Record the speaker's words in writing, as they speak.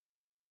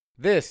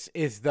This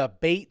is the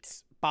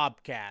Bates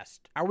Bobcast,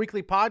 our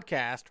weekly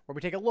podcast where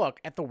we take a look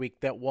at the week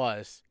that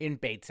was in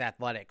Bates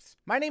Athletics.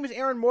 My name is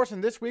Aaron Morse,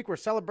 and this week we're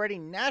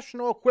celebrating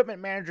National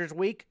Equipment Managers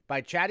Week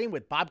by chatting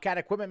with Bobcat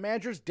Equipment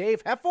Managers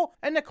Dave Heffel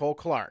and Nicole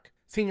Clark.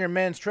 Senior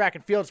men's track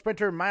and field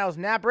sprinter Miles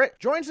Nabrett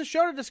joins the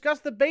show to discuss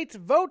the Bates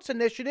Votes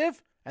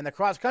Initiative, and the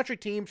cross-country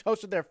teams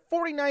hosted their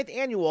 49th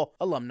annual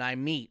alumni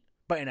meet,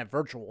 but in a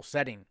virtual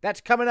setting. That's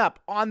coming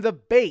up on the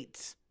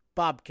Bates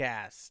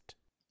Bobcast.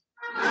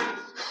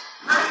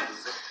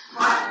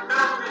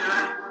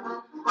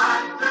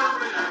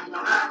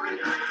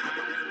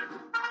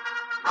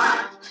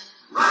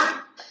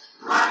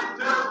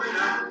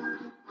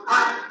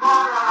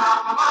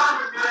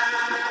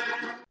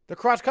 The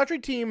cross-country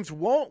teams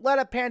won't let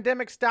a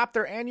pandemic stop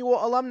their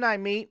annual alumni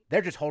meet.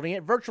 They're just holding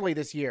it virtually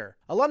this year.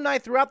 Alumni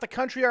throughout the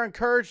country are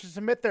encouraged to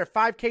submit their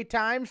 5K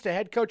times to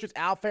head coaches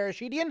Al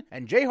Farashedian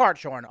and Jay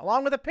Hartshorn,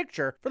 along with a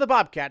picture for the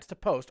Bobcats to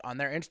post on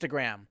their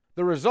Instagram.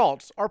 The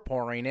results are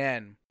pouring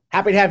in.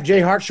 Happy to have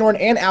Jay Hartshorn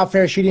and Al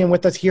Farashedian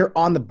with us here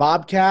on the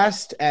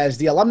Bobcast as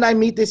the alumni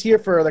meet this year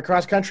for the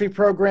cross-country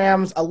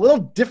programs. A little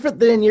different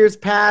than in years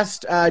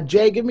past.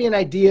 Jay, give me an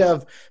idea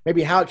of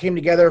maybe how it came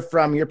together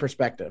from your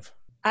perspective.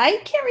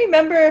 I can't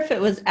remember if it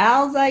was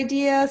Al's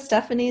idea,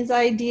 Stephanie's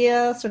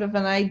idea, sort of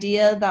an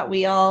idea that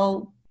we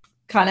all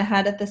kind of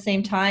had at the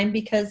same time,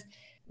 because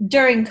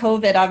during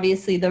COVID,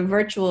 obviously the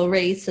virtual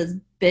race has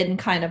been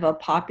kind of a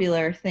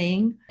popular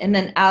thing. And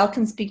then Al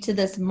can speak to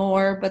this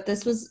more, but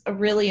this was a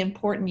really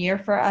important year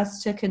for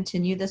us to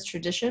continue this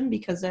tradition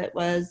because it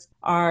was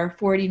our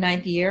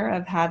 49th year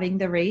of having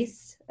the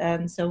race.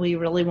 And so we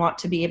really want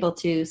to be able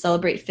to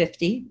celebrate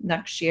 50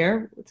 next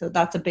year. So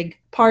that's a big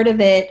part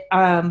of it.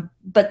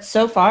 But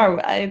so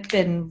far, I've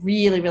been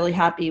really, really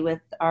happy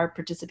with our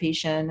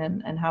participation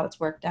and how it's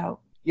worked out.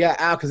 Yeah,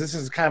 Al, because this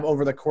is kind of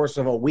over the course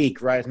of a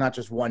week, right? It's not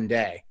just one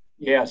day.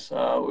 Yes,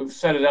 we've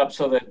set it up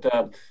so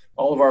that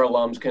all of our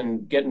alums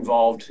can get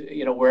involved,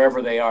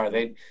 wherever they are.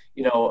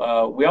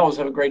 We always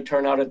have a great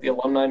turnout at the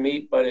alumni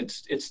meet, but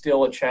it's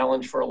still a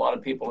challenge for a lot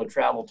of people to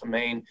travel to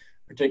Maine,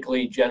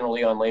 particularly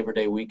generally on Labor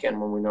Day weekend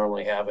when we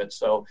normally have it.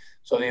 So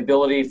the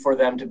ability for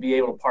them to be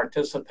able to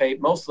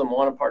participate, most of them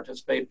want to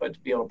participate, but to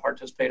be able to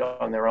participate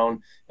on their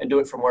own and do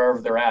it from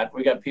wherever they're at.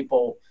 We got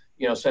people,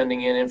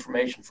 sending in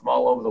information from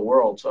all over the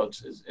world. So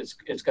it's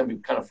going to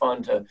be kind of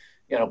fun to,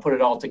 put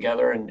it all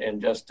together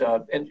and just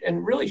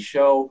and really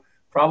show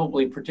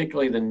probably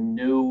particularly the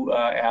new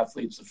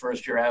athletes, the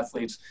first year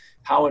athletes,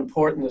 how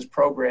important this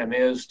program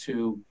is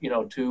to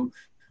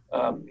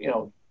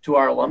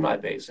our alumni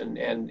base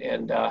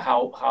and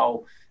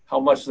how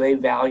much they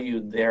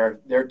valued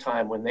their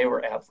time when they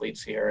were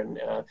athletes here. And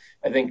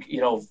I think,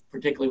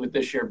 particularly with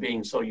this year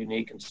being so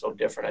unique and so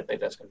different, I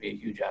think that's going to be a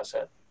huge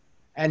asset.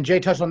 And Jay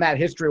touched on that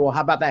history. Well,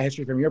 how about that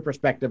history from your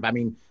perspective? I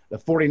mean, the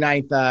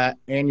 49th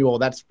annual,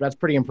 that's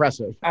pretty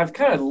impressive. I've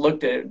kind of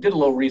did a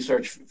little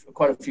research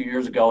quite a few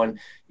years ago, and,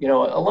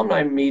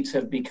 alumni meets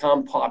have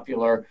become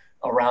popular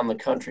around the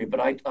country, but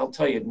I'll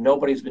tell you,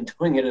 nobody's been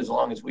doing it as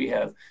long as we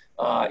have.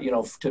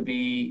 To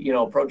be,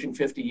 approaching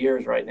 50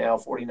 years right now,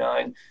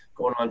 49,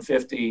 going on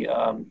 50,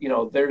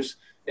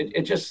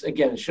 it just,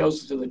 again, it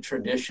shows the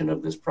tradition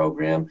of this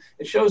program.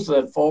 It shows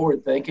the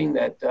forward thinking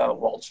that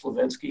Walt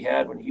Slavinsky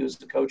had when he was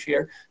the coach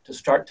here to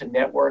start to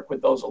network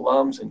with those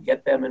alums and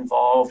get them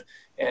involved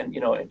and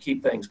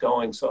keep things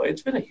going. So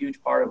it's been a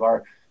huge part of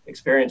our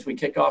experience. We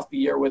kick off the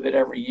year with it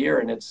every year,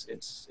 and it's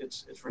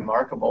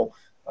remarkable,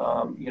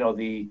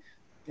 the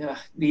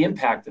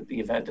impact that the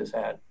event has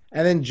had.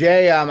 And then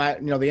Jay,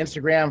 the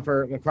Instagram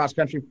for the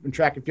cross-country and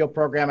track and field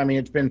program, I mean,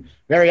 it's been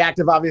very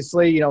active,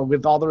 obviously,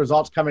 with all the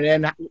results coming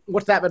in.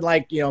 What's that been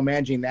like,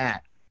 managing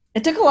that?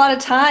 It took a lot of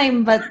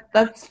time, but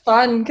that's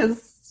fun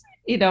because,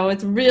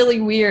 it's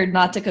really weird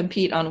not to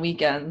compete on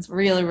weekends.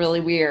 Really, really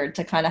weird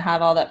to kind of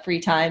have all that free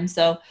time.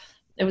 So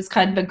it was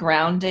kind of a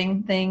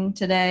grounding thing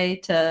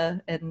today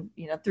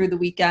through the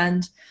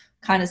weekend,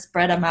 kind of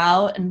spread them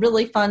out, and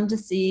really fun to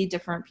see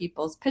different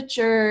people's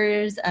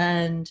pictures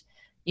and,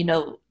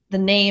 the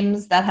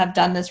names that have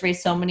done this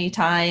race so many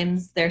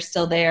times. They're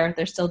still there.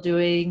 They're still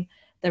doing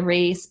the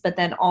race, but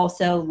then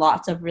also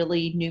lots of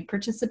really new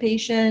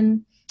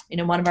participation.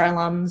 One of our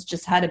alums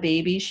just had a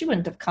baby. She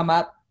wouldn't have come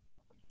up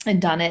and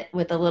done it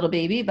with a little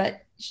baby,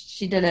 but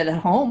she did it at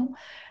home.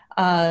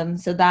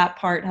 So that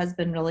part has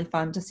been really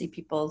fun to see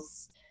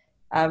people's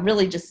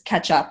really just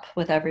catch up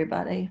with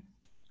everybody.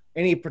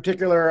 Any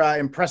particular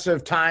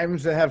impressive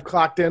times that have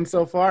clocked in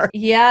so far?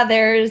 Yeah,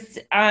 there's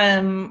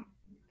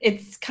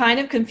it's kind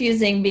of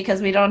confusing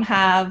because we don't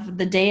have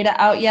the data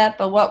out yet,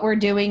 but what we're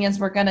doing is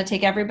we're going to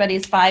take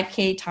everybody's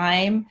 5K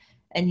time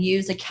and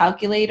use a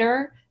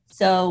calculator.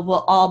 So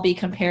we'll all be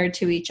compared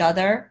to each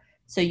other.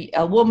 So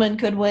a woman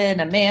could win,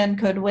 a man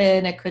could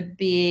win. It could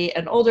be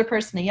an older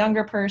person, a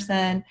younger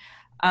person.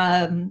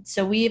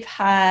 So we've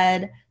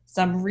had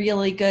some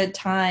really good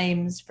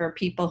times for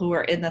people who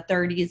are in the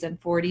 30s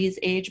and 40s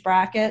age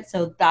bracket.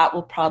 So that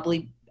will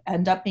probably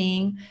end up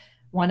being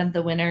one of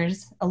the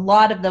winners. A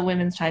lot of the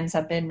women's times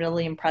have been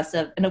really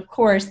impressive. And of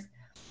course,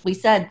 we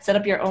said, set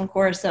up your own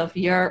course. So if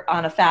you're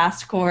on a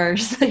fast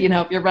course,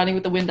 if you're running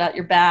with the wind at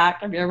your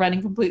back, if you're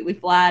running completely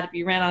flat, if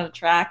you ran on a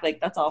track, like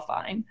that's all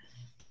fine.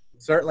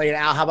 Certainly. And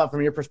Al, how about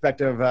from your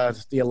perspective,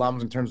 just the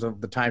alums in terms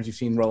of the times you've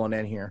seen rolling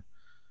in here?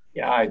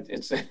 Yeah,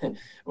 it's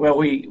well,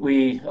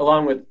 we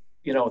along with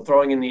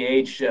throwing in the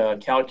age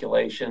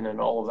calculation and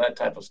all of that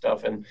type of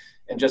stuff, and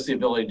just the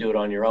ability to do it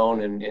on your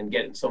own and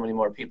getting so many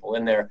more people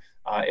in there,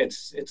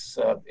 it's just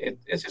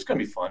going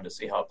to be fun to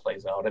see how it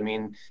plays out. I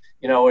mean,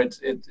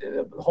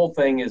 the whole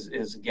thing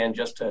is again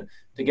just to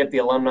get the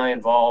alumni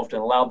involved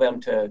and allow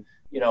them to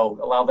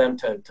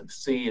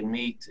see and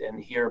meet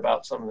and hear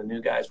about some of the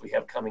new guys we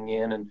have coming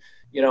in. And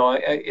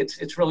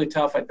it's really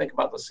tough. I think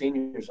about the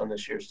seniors on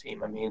this year's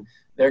team. I mean,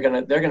 they're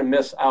gonna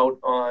miss out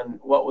on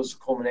what was the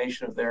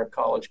culmination of their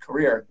college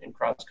career in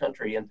cross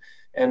country, and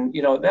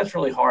that's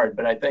really hard.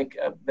 But I think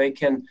they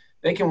can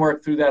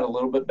work through that a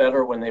little bit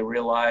better when they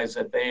realize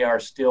that they are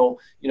still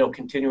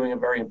continuing a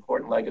very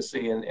important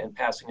legacy and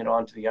passing it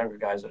on to the younger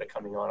guys that are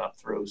coming on up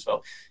through.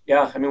 So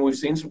yeah, I mean, we've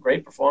seen some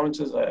great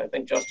performances. I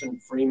think Justin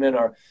Freeman,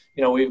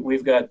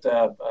 we've got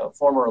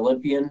former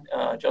Olympian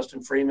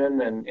Justin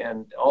Freeman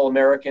and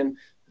All-American,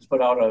 has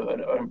put out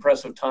an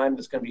impressive time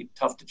that's going to be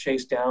tough to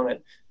chase down. I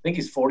think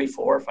he's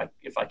 44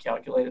 if I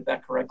calculated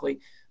that correctly.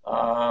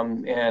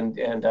 And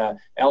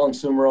Alan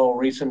Sumero,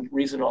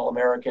 recent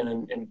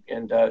All-American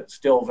and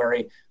still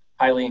very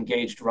highly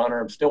engaged runner.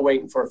 I'm still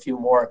waiting for a few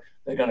more.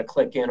 They're going to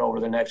click in over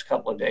the next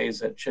couple of days.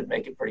 That should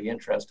make it pretty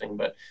interesting,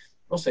 but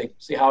we'll see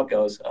how it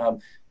goes.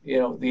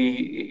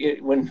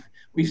 When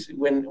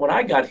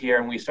I got here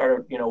and we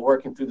started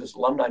working through this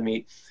alumni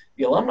meet,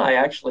 the alumni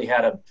actually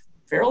had a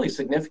fairly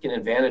significant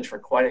advantage for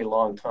quite a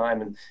long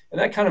time. And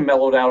that kind of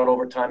mellowed out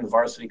over time. The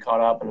varsity caught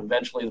up, and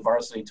eventually the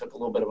varsity took a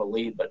little bit of a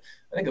lead. But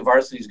I think the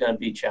varsity is going to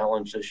be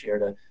challenged this year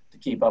to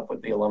keep up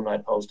with the alumni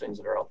postings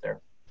that are out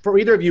there. For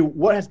either of you,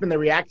 what has been the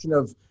reaction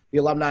of the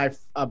alumni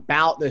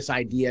about this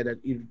idea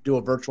that you do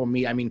a virtual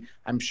meet? I mean,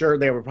 I'm sure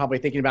they were probably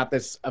thinking about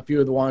this, a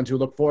few of the ones who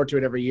look forward to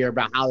it every year,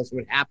 about how this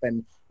would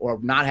happen or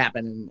not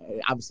happen, and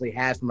it obviously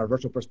has from a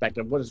virtual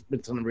perspective. What has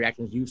been some of the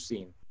reactions you've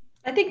seen?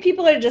 I think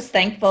people are just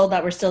thankful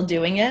that we're still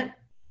doing it.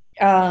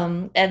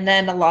 And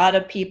then a lot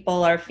of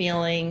people are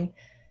feeling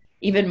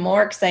even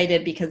more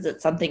excited because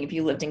it's something, if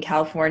you lived in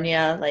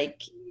California,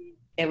 like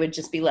it would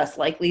just be less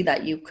likely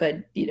that you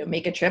could,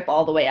 make a trip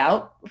all the way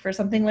out for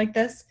something like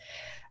this.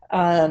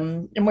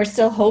 And we're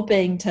still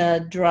hoping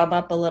to drum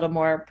up a little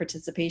more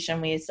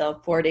participation. We still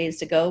have 4 days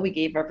to go. We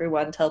gave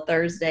everyone till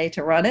Thursday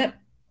to run it.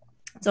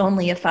 It's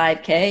only a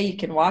 5K. You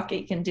can walk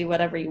it, you can do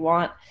whatever you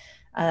want.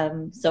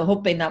 So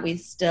hoping that we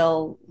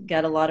still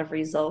get a lot of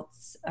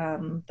results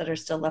that are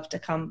still left to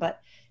come. But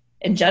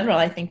in general,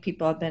 I think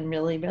people have been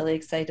really, really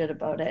excited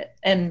about it.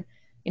 And,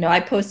 I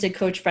posted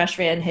Coach Fresh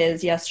ran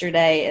his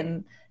yesterday,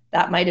 and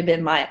that might have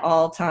been my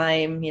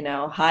all-time,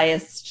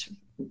 highest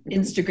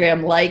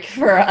Instagram like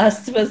for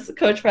us was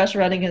Coach Fresh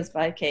running his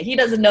 5K. He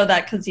doesn't know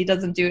that because he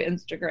doesn't do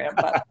Instagram,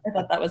 but I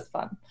thought that was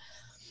fun.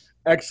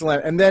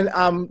 Excellent. And then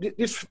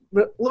just a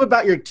little bit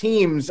about your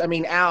teams. I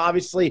mean, Al,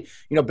 obviously,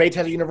 Bates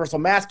has a universal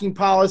masking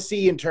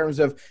policy in terms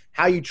of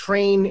how you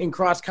train in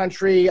cross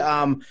country.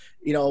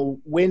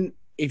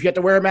 If you have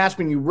to wear a mask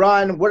when you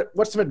run,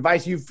 what's some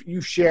advice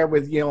you share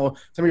with, some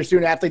of your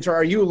student athletes, or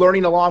are you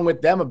learning along with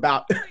them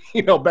about,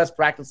 best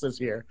practices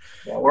here?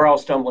 Yeah, we're all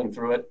stumbling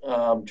through it,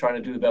 trying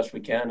to do the best we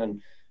can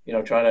and,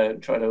 try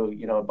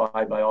to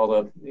abide by all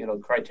the,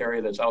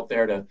 criteria that's out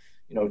there to,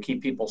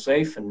 keep people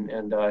safe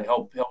and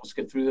help us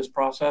get through this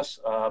process.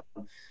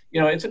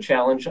 It's a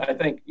challenge. I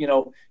think,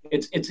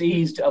 it's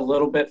eased a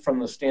little bit from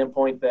the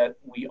standpoint that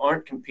we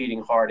aren't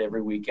competing hard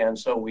every weekend.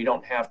 So we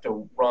don't have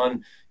to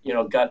run,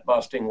 gut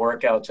busting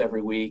workouts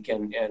every week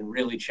and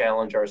really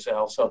challenge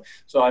ourselves.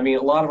 So, I mean,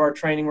 a lot of our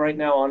training right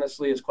now,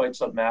 honestly, is quite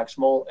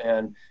submaximal.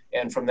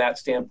 And from that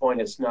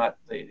standpoint, it's not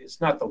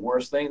the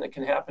worst thing that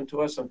can happen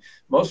to us. And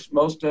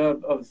most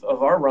of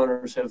our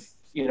runners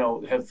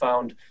have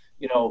found,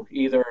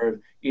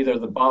 either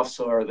the buffs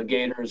or the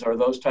gaiters or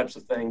those types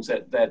of things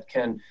that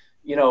can,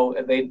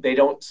 they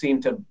don't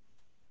seem to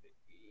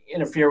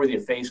interfere with your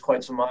face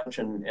quite so much,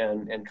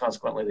 and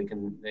consequently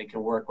they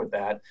can work with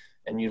that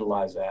and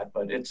utilize that.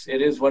 But it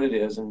is what it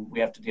is, and we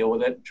have to deal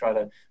with it and try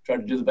to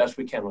do the best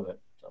we can with it.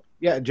 So.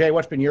 Yeah, Jay,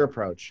 what's been your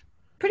approach?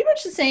 Pretty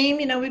much the same.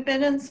 We've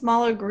been in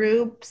smaller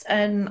groups,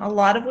 and a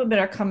lot of women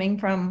are coming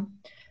from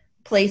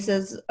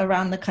places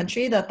around the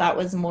country that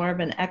was more of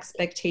an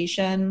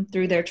expectation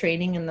through their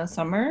training in the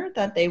summer,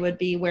 that they would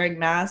be wearing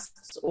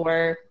masks,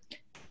 or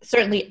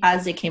certainly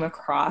as they came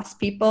across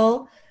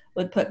people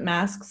would put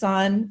masks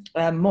on,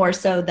 more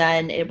so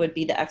than it would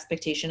be the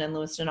expectation in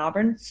Lewiston,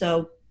 Auburn.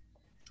 So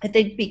I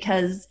think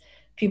because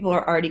people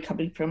are already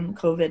coming from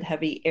COVID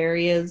heavy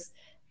areas,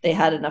 they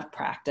had enough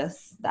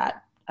practice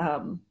that,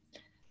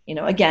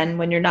 again,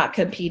 when you're not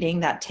competing,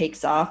 that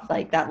takes off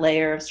like that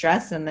layer of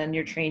stress, and then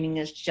your training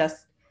is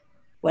just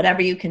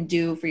whatever you can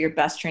do for your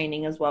best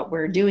training is what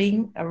we're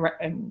doing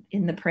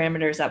in the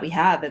parameters that we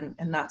have,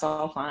 and that's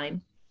all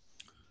fine.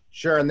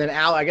 Sure. And then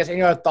Al, I guess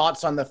any other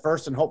thoughts on the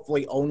first and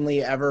hopefully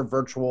only ever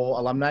virtual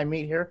alumni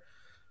meet here?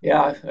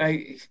 Yeah,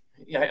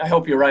 I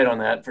hope you're right on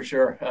that for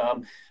sure.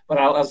 But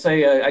I'll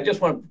say I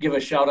just want to give a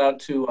shout out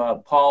to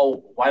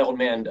Paul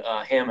Wildman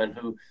Hammond,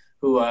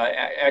 who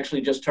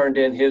actually just turned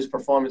in his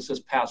performance this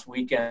past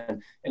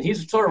weekend, and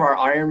he's sort of our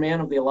Iron Man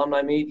of the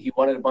alumni meet. He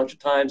won it a bunch of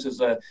times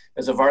as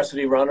a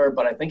varsity runner,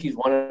 but I think he's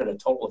won it a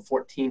total of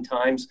 14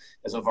 times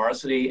as a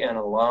varsity and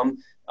alum.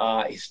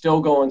 He's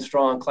still going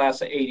strong,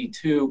 class of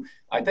 '82.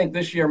 I think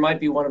this year might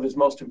be one of his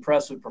most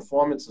impressive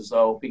performances,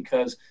 though,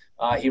 because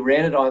he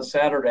ran it on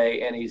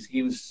Saturday, and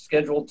he was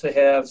scheduled to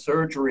have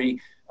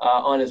surgery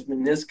on his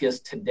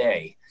meniscus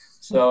today.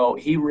 So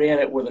he ran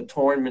it with a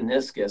torn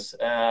meniscus,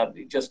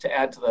 just to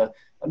add to the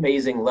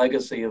amazing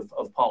legacy of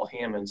Paul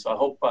Hammond. So I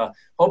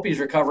hope he's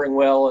recovering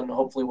well and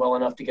hopefully well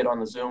enough to get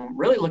on the Zoom.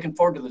 Really looking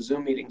forward to the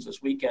Zoom meetings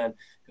this weekend,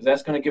 because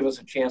that's going to give us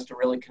a chance to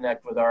really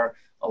connect with our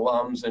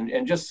alums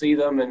and just see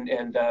them.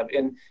 And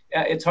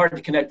it's hard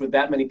to connect with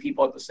that many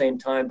people at the same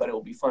time, but it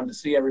will be fun to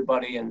see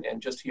everybody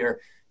and just hear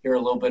a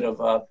little bit of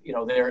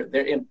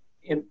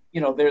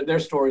their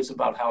stories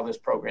about how this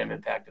program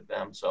impacted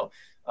them. So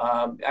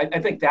I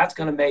think that's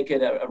going to make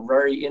it a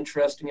very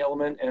interesting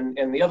element.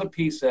 And the other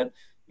piece that,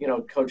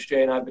 Coach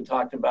Jay and I have been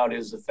talking about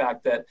is the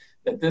fact that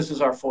this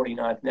is our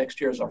 49th, next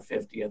year is our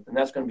 50th, and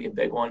that's going to be a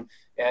big one.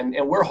 And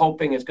we're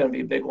hoping it's going to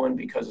be a big one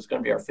because it's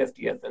going to be our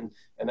 50th, and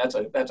that's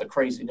a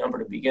crazy number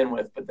to begin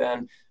with. But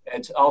then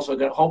it's also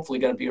hopefully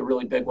going to be a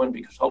really big one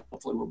because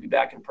hopefully we'll be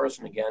back in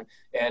person again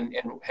and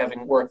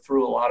having worked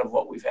through a lot of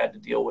what we've had to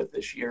deal with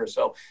this year.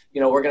 So,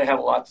 we're going to have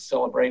a lot to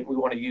celebrate. We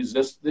want to use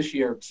this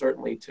year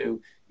certainly to,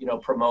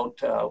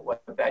 promote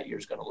what that year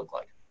is going to look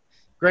like.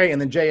 Great. And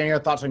then Jay, any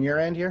other thoughts on your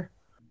end here?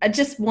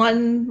 Just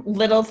one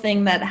little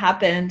thing that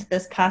happened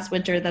this past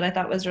winter that I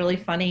thought was really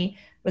funny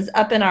was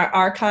up in our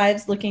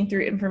archives looking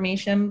through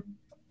information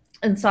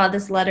and saw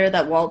this letter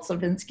that Walt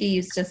Slavinsky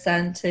used to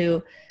send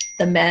to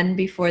the men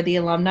before the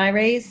alumni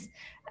race.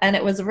 And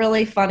it was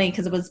really funny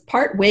because it was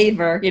part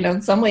waiver.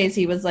 In some ways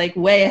he was like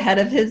way ahead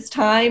of his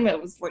time.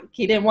 It was like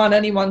he didn't want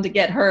anyone to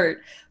get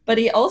hurt. But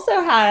he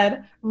also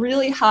had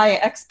really high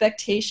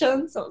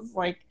expectations. So it was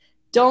like,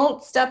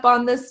 don't step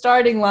on this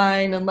starting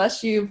line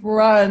unless you've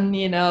run,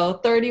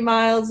 30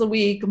 miles a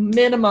week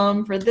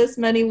minimum for this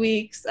many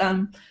weeks.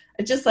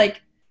 It just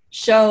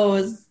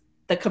shows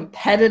the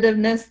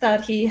competitiveness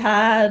that he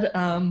had,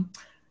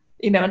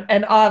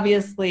 and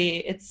obviously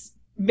it's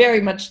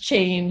very much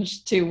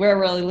changed to we're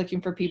really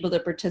looking for people to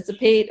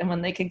participate and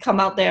when they can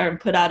come out there and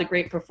put out a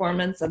great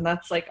performance, and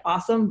that's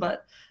awesome.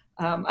 But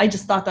I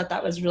just thought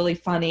that was really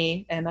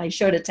funny, and I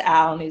showed it to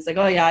Al and he's like,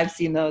 oh yeah, I've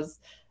seen those.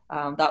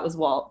 That was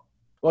Walt.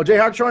 Well, Jay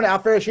Hartshorn, Al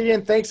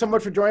Farashidi, thanks so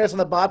much for joining us on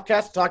the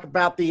Bobcast to talk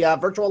about the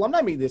virtual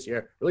alumni meet this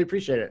year. Really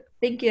appreciate it.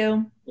 Thank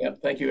you. Yeah,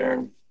 thank you,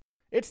 Aaron.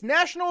 It's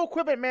National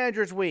Equipment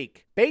Managers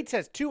Week. Bates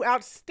has two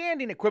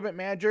outstanding equipment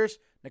managers,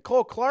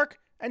 Nicole Clark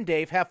and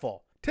Dave Heffel.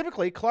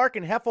 Typically, Clark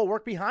and Heffel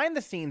work behind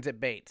the scenes at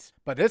Bates,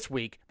 but this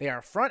week they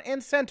are front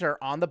and center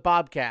on the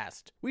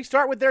Bobcast. We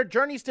start with their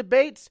journeys to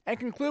Bates and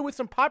conclude with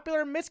some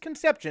popular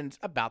misconceptions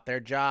about their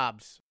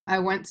jobs. I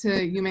went to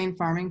UMaine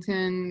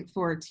Farmington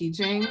for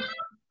teaching,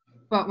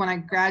 but when I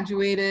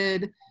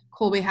graduated,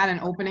 Colby had an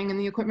opening in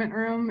the equipment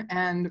room,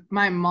 and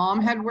my mom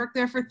had worked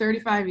there for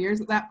 35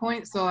 years at that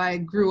point. So I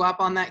grew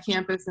up on that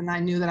campus and I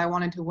knew that I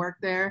wanted to work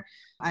there.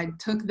 I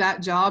took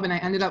that job and I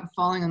ended up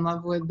falling in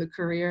love with the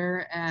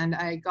career, and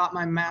I got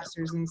my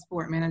master's in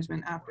sport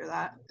management after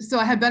that. So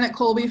I had been at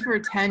Colby for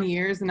 10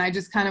 years and I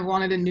just kind of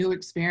wanted a new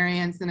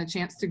experience and a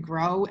chance to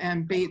grow,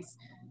 and Bates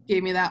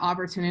gave me that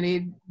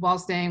opportunity while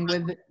staying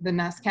with the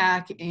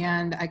NESCAC,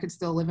 and I could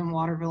still live in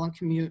Waterville and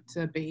commute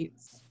to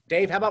Bates.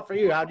 Dave, how about for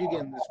you? How did you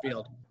get in this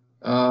field?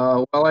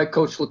 Well, I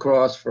coached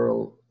lacrosse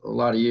for a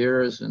lot of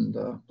years and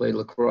played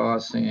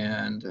lacrosse,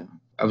 and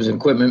I was an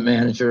equipment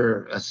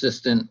manager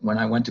assistant when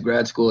I went to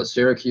grad school at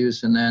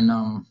Syracuse, and then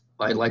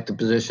I liked the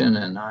position,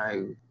 and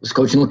I was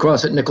coaching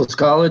lacrosse at Nichols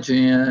College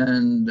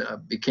and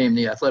became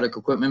the athletic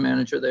equipment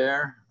manager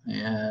there,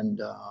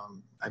 and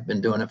I've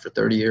been doing it for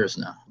 30 years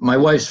now. My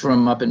wife's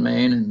from up in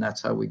Maine, and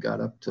that's how we got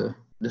up to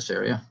this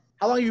area.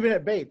 How long have you been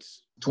at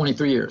Bates?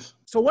 23 years.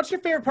 So what's your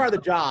favorite part of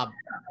the job?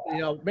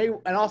 Maybe,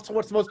 and also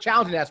what's the most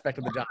challenging aspect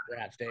of the job,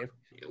 perhaps, Dave?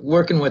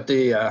 Working with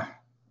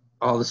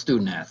all the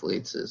student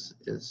athletes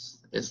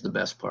is the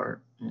best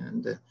part,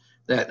 and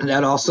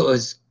that also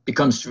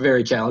becomes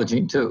very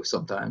challenging too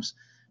sometimes,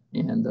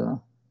 and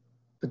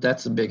but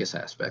that's the biggest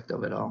aspect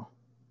of it all.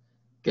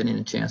 Getting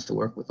a chance to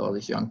work with all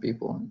these young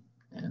people,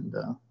 and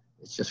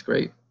it's just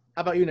great.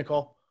 How about you,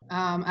 Nicole?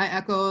 I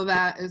echo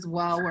that as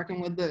well.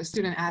 Working with the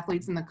student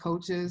athletes and the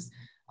coaches.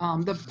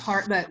 The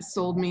part that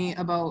sold me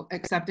about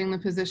accepting the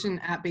position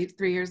at Bates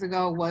 3 years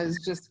ago was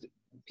just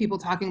people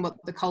talking about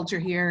the culture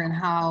here and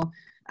how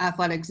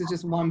athletics is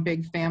just one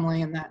big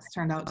family, and that's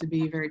turned out to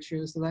be very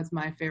true. So that's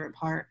my favorite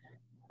part.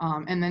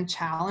 And then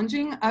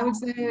challenging, I would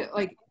say,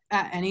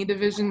 at any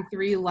Division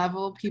III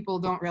level, people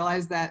don't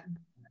realize that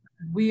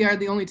we are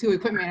the only two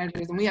equipment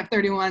managers and we have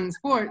 31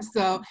 sports.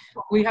 So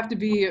we have to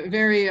be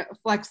very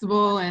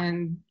flexible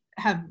and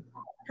have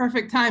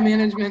perfect time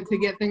management to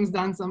get things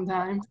done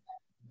sometimes.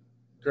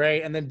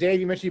 Great. And then Dave,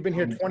 you mentioned you've been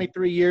here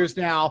 23 years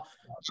now.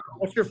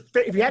 What's your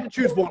if you had to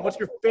choose one, what's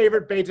your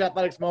favorite Bates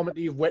Athletics moment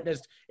that you've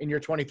witnessed in your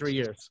 23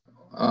 years?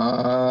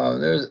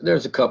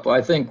 There's a couple.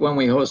 I think when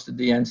we hosted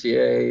the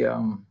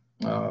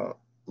NCAA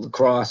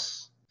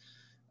lacrosse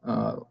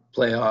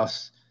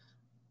playoffs,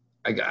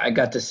 I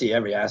got to see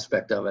every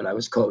aspect of it. I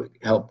was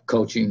help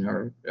coaching,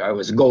 or I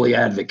was a goalie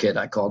advocate,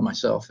 I called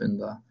myself,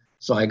 and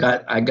so I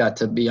got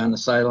to be on the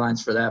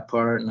sidelines for that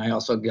part, and I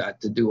also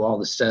got to do all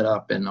the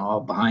setup and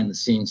all behind the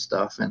scenes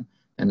stuff,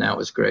 and that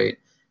was great.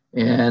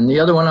 And the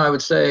other one I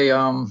would say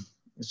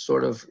is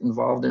sort of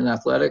involved in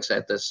athletics.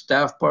 At the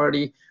staff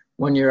party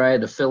one year, I had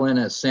to fill in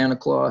as Santa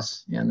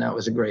Claus, and that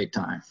was a great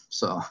time.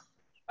 So.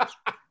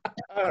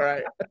 All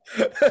right.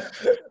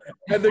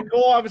 And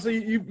Nicole,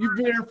 obviously, you've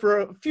been here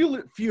for a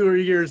fewer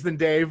years than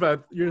Dave.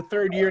 Your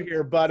third year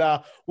here,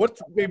 but what's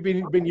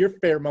maybe been your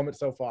favorite moment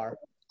so far?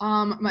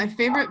 My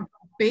favorite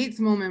Bates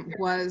moment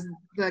was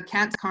the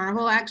Cats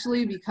Carnival,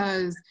 actually,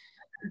 because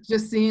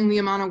just seeing the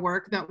amount of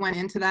work that went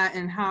into that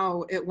and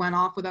how it went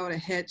off without a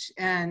hitch,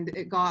 and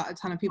it got a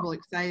ton of people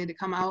excited to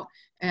come out,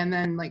 and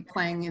then like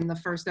playing in the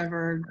first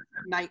ever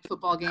night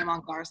football game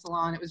on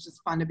Garcelon. It was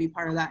just fun to be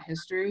part of that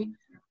history.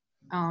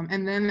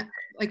 And then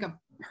like a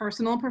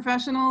personal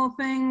professional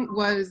thing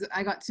was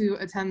I got to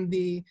attend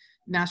the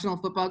National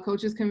Football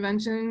Coaches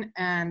Convention,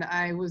 and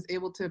I was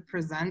able to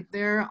present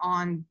there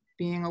on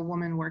being a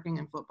woman working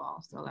in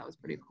football. So that was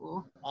pretty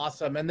cool.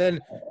 Awesome. And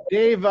then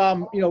Dave,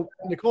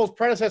 Nicole's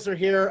predecessor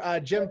here,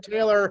 Jim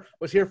Taylor,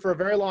 was here for a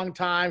very long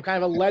time,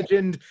 kind of a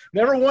legend,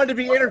 never wanted to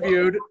be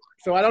interviewed.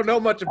 So I don't know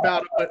much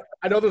about it, but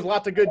I know there's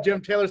lots of good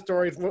Jim Taylor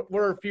stories. What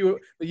are a few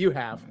that you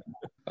have?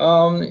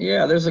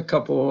 Yeah, there's a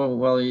couple.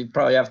 Well, you'd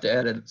probably have to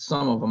edit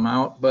some of them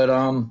out, but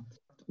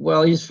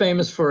well, he's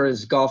famous for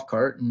his golf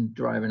cart and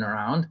driving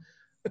around.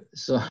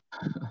 So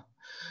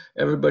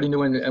everybody knew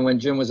when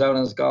Jim was out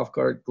on his golf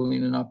cart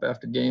cleaning up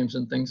after games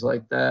and things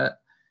like that,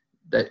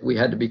 that we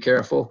had to be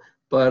careful.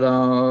 But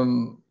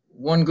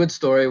one good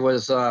story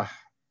was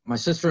my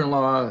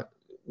sister-in-law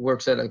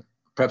works at a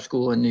prep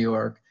school in New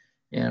York,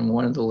 and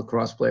one of the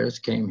lacrosse players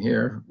came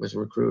here, was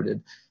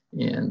recruited,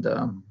 and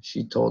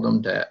she told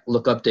him to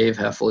look up Dave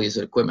Heffel. He's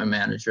an equipment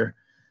manager.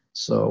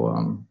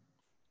 So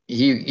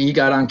he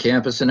got on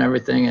campus and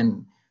everything, and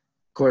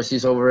of course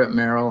he's over at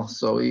Merrill.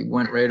 So he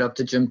went right up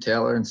to Jim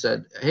Taylor and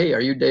said, "Hey,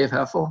 are you Dave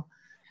Heffel?"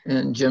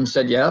 And Jim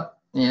said, "Yep."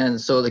 And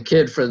so the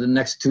kid for the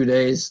next 2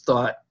 days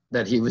thought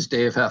that he was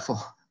Dave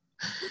Heffel.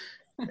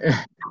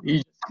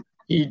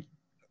 he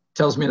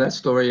tells me that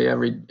story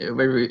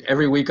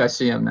every week I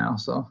see him now.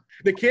 So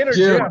the kid or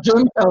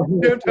Jim tells me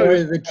Jim the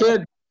story. The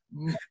kid,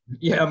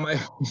 yeah,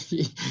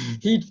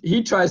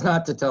 he tries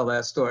not to tell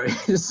that story.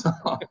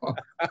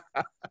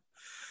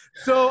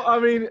 So I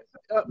mean,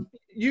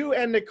 you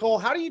and Nicole,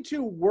 how do you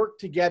two work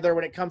together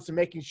when it comes to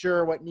making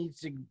sure what needs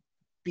to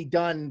be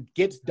done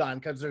gets done?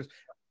 Because there's,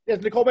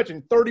 as Nicole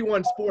mentioned,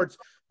 31 sports,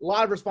 a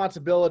lot of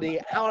responsibility.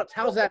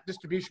 How's that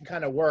distribution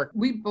kind of work?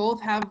 We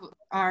both have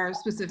our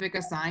specific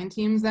assigned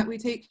teams that we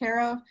take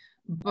care of,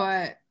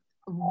 but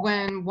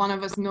when one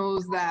of us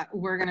knows that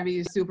we're going to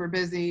be super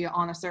busy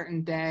on a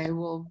certain day,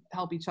 we'll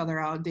help each other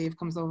out. Dave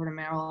comes over to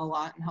Merrill a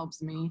lot and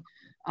helps me.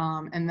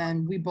 And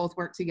then we both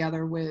work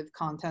together with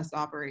contest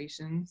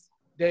operations.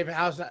 Dave,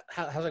 how's it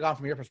gone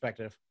from your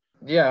perspective?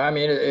 Yeah, I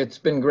mean, it's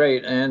been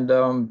great. And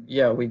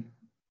yeah, we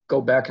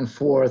go back and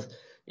forth.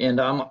 And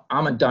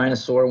I'm a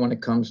dinosaur when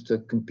it comes to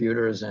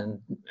computers and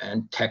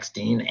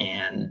texting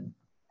and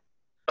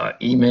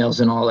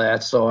emails and all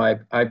that. So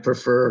I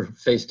prefer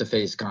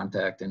face-to-face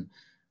contact,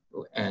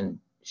 and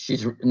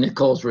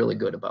Nicole's really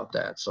good about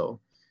that. So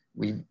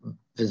we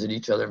visit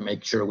each other,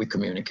 make sure we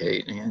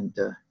communicate, and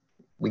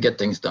we get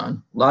things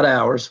done. A lot of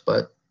hours,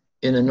 but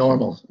in a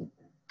normal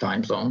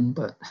time zone,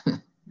 but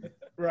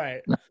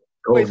right. Not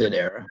COVID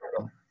era.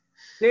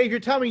 Dave, you're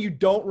telling me you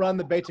don't run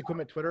the Bates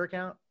Equipment Twitter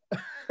account?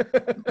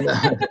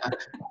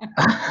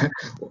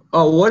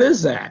 Oh, what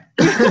is that?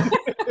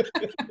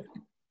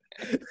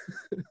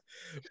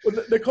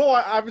 Well, Nicole,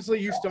 obviously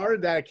you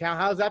started that account.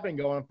 How's that been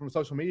going from a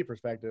social media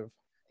perspective?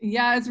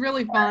 Yeah, it's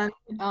really fun.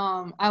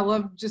 I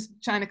love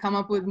just trying to come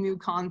up with new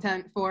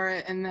content for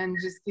it, and then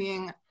just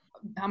seeing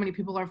how many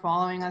people are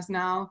following us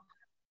now.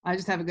 I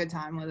just have a good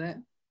time with it.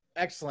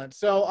 Excellent.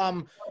 So I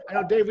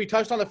know, Dave, we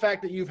touched on the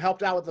fact that you've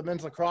helped out with the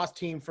men's lacrosse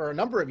team for a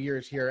number of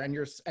years here, and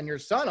your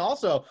son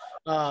also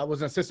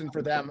was an assistant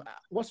for them.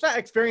 What's that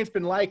experience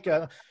been like,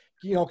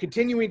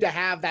 continuing to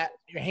have that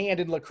hand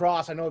in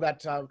lacrosse? I know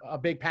that's a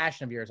big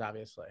passion of yours,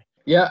 obviously.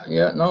 Yeah,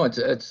 no,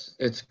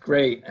 it's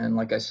great. And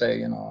like I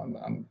say,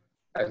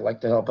 I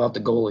like to help out the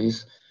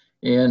goalies,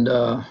 and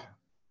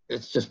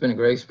it's just been a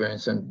great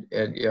experience. And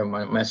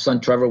my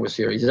son Trevor was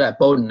here. He's at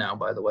Bowdoin now,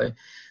 by the way.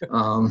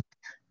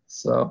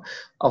 So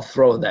I'll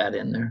throw that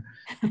in there.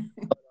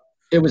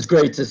 It was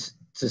great to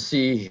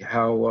see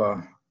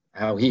how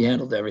he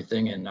handled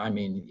everything, and I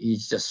mean,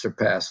 he's just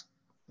surpassed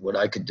what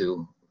I could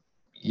do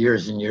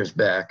years and years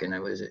back, and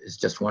it's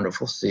just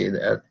wonderful to see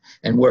that.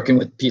 And working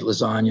with Pete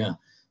Lasagna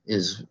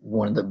is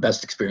one of the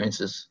best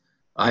experiences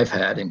I've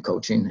had in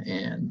coaching.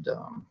 And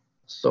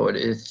so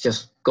it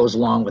just goes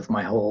along with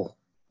my whole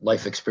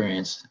life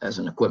experience as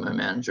an equipment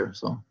manager.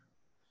 So.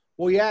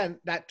 Well, yeah, and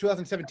that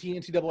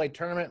 2017 NCAA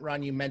tournament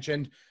run you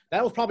mentioned,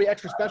 that was probably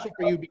extra special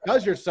for you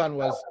because your son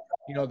was,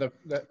 the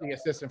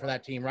assistant for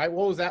that team, right?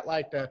 What was that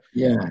like to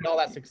get all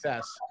that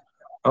success?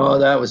 Oh,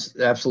 that was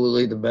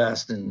absolutely the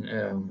best.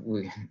 And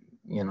we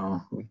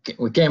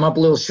came up a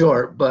little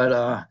short,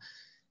 but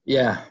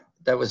yeah,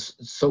 that was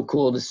so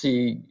cool to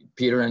see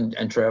Peter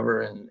and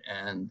Trevor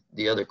and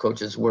the other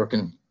coaches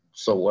working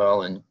so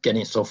well and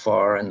getting so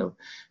far, and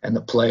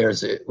the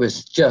players. It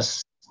was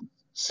just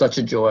such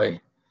a joy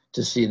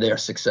to see their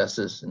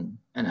successes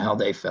and how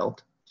they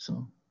felt.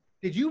 So,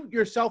 did you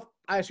yourself,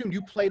 I assume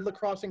you played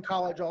lacrosse in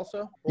college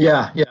also? Or?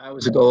 Yeah, I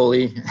was a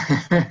goalie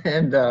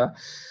and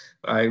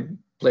I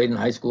played in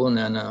high school and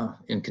then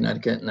in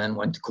Connecticut, and then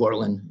went to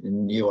Cortland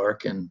in New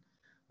York, and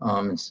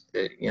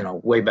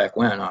way back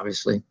when,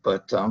 obviously.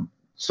 But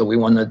so we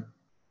won the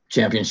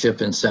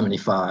championship in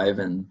 '75,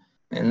 and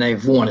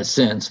they've won it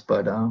since.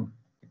 But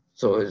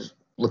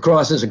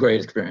lacrosse is a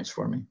great experience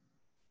for me.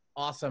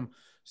 Awesome.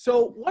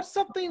 So what's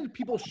something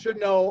people should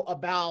know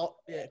about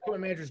the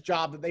equipment manager's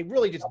job that they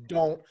really just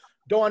don't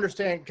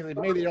understand because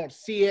maybe they don't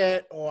see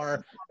it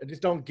or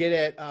just don't get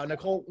it?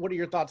 Nicole, what are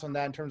your thoughts on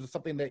that in terms of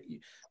something that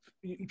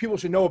people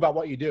should know about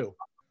what you do?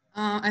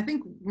 I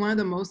think one of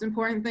the most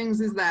important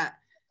things is that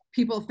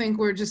people think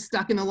we're just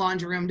stuck in the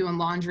laundry room doing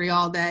laundry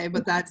all day,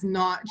 but that's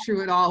not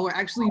true at all. We're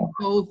actually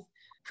both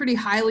pretty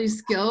highly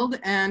skilled,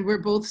 and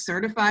we're both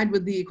certified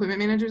with the Equipment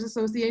Managers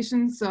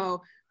Association.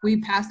 So we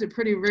passed a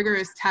pretty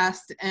rigorous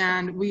test,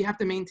 and we have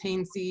to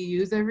maintain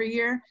CEUs every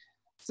year.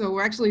 So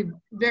we're actually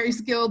very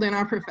skilled in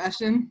our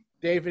profession.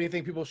 Dave,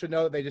 anything people should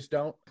know that they just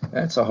don't?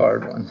 That's a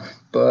hard one.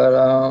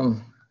 But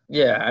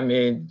yeah, I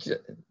mean,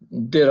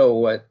 ditto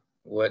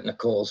what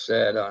Nicole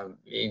said. I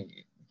mean,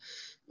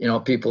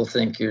 people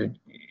think you're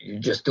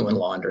just doing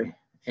laundry,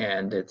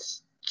 and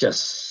it's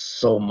just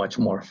so much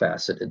more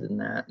faceted than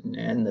that.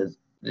 And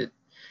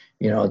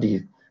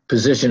the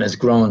position has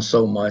grown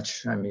so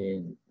much. I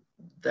mean,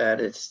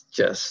 that it's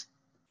just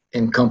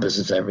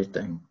encompasses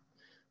everything.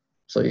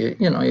 So you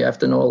have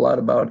to know a lot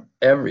about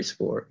every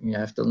sport. You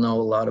have to know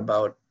a lot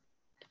about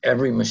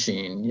every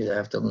machine. You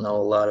have to know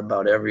a lot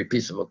about every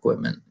piece of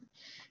equipment,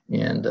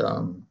 and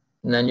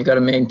then you got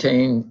to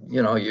maintain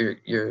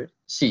your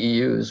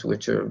CEUs,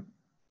 which are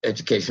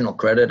educational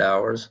credit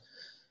hours,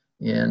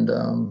 and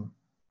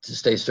to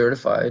stay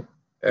certified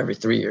every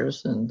 3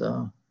 years. And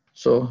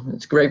so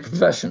it's a great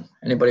profession.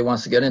 Anybody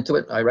wants to get into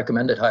it, I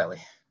recommend it highly.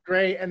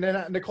 Great. And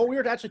then Nicole, we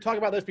were actually talking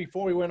about this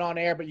before we went on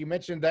air, but you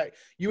mentioned that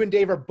you and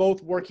Dave are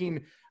both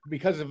working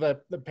because of the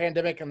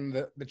pandemic and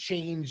the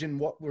change in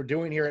what we're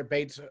doing here at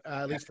Bates,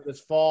 at least for this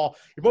fall.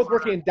 You're both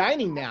working in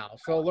dining now.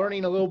 So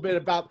learning a little bit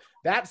about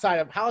that side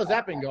of how has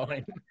that been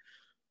going?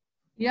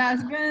 Yeah,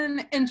 it's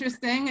been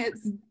interesting.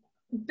 It's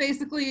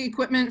basically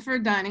equipment for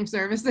dining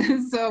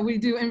services. So we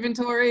do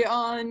inventory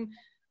on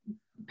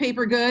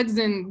paper goods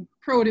and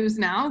produce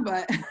now,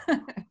 but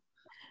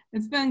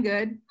it's been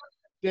good.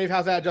 Dave,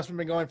 how's that adjustment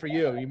been going for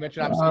you? You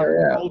mentioned obviously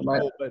old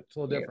school, but it's a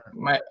little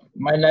different.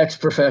 My next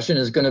profession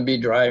is going to be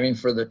driving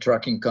for the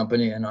trucking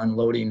company and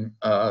unloading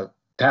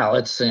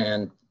pallets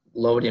and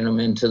loading them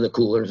into the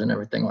coolers and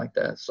everything like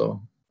that.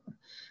 So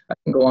I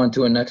can go on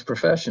to a next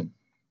profession.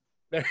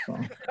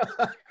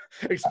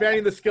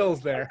 Expanding the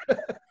skills there.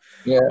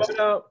 Yeah.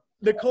 But,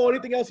 Nicole,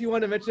 anything else you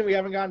want to mention we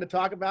haven't gotten to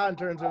talk about in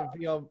terms of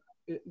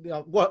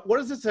what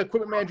does this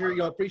equipment manager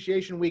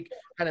appreciation week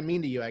kind of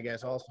mean to you? I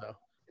guess also.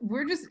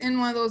 We're just in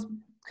one of those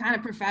kind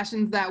of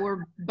professions that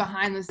we're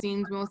behind the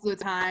scenes most of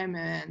the time,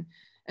 and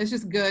it's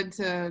just good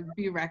to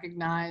be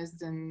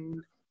recognized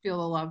and feel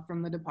the love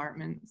from the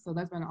department. So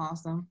that's been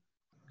awesome.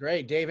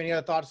 Great. Dave, any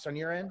other thoughts on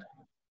your end?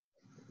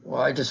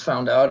 Well, I just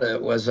found out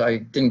I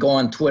didn't go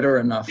on Twitter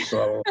enough,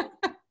 so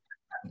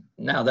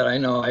now that I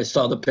know, I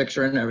saw the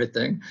picture and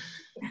everything.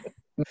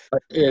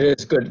 It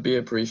is good to be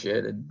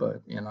appreciated,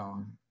 but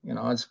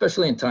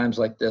especially in times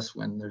like this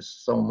when there's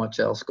so much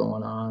else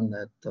going on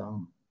that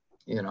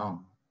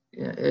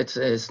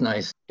it's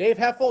nice. Dave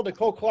Heffel,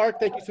 Nicole Clark,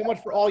 thank you so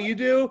much for all you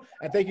do,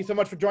 and thank you so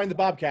much for joining the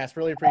Bobcast.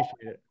 Really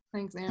appreciate it.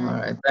 Thanks, Aaron. All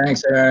right,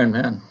 thanks, Aaron,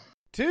 man.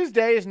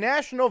 Tuesday is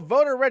National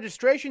Voter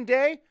Registration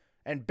Day,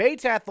 and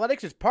Bates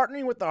Athletics is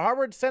partnering with the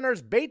Harvard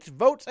Center's Bates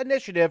Votes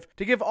initiative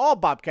to give all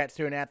Bobcat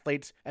student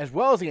athletes, as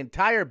well as the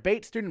entire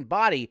Bates student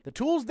body, the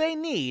tools they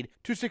need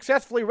to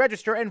successfully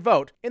register and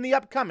vote in the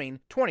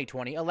upcoming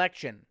 2020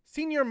 election.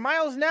 Senior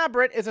Miles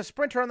Nabrett is a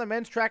sprinter on the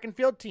men's track and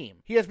field team.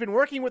 He has been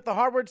working with the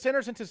Harvard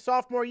Center since his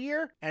sophomore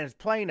year and is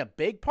playing a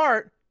big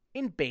part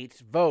in Bates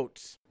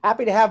Votes.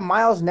 Happy to have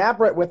Miles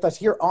Nabrett with us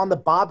here on the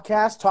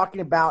Bobcast talking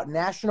about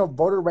National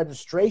Voter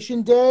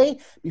Registration Day.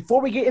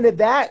 Before we get into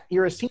that,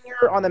 you're a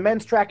senior on the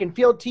men's track and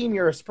field team.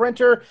 You're a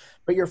sprinter,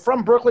 but you're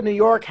from Brooklyn, New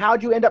York.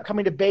 How'd you end up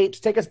coming to Bates?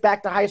 Take us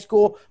back to high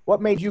school.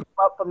 What made you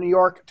come up from New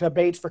York to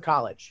Bates for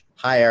college?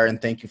 Hi, Aaron.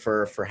 Thank you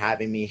for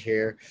having me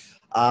here.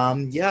 I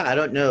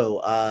don't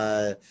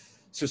know.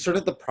 So sort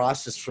of the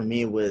process for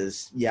me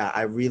was,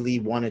 I really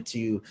wanted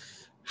to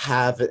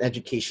have an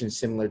education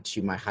similar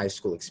to my high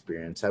school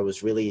experience. I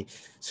was really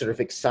sort of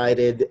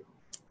excited.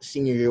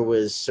 Senior year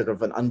was sort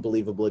of an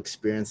unbelievable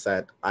experience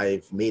that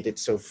I've made it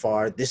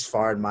this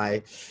far in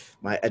my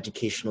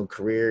educational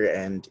career.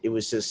 And it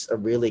was just a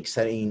really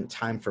exciting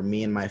time for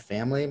me and my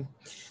family.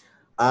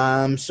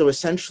 So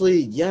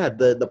essentially,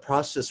 the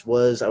process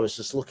was I was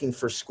just looking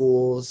for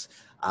schools.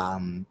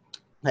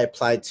 I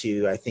applied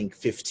to, I think,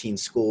 15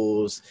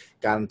 schools,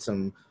 got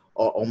into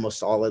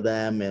almost all of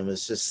them, and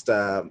was just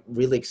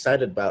really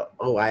excited about,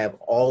 I have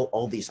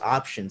all these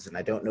options and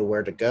I don't know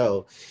where to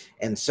go.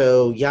 And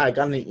so, I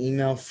got an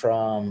email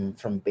from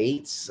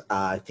Bates,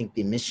 I think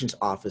the admissions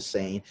office,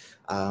 saying,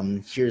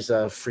 here's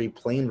a free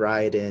plane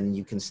ride and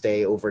you can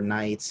stay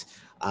overnight.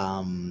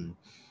 And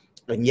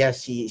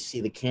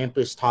see the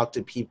campus, talk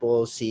to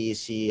people,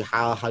 see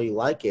how you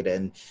like it.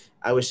 And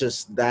I was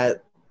just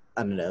that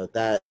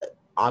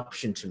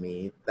option to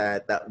me,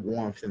 that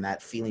warmth and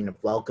that feeling of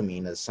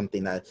welcoming is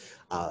something that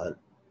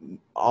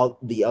all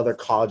the other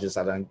colleges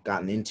that I've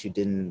gotten into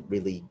didn't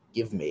really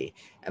give me.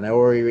 And I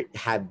already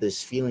had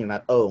this feeling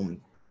that,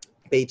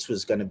 Bates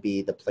was going to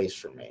be the place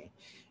for me.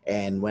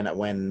 And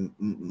when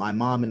my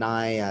mom and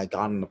I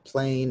got on the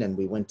plane and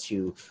we went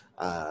to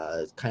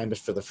campus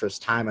for the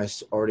first time, I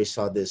already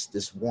saw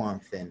this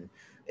warmth, and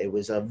it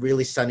was a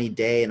really sunny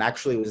day. And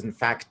actually, it was in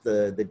fact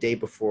the day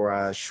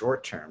before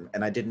short term,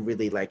 and I didn't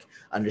really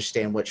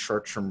understand what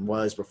short term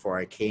was before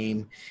I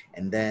came.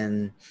 And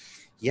then,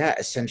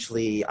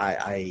 essentially,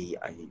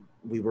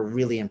 we were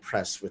really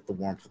impressed with the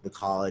warmth of the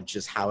college,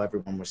 just how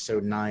everyone was so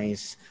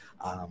nice.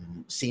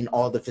 Seeing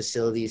all the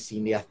facilities,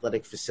 seeing the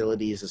athletic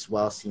facilities as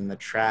well, seeing the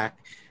track.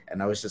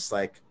 And I was just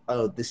like,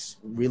 this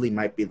really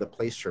might be the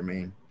place for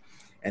me.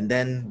 And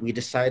then we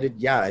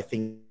decided,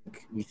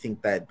 we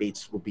think that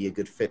Bates will be a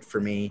good fit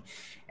for me.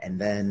 And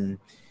then,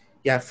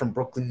 from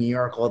Brooklyn, New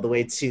York, all the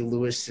way to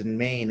Lewiston,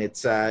 Maine,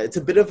 it's a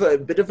bit of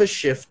a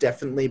shift,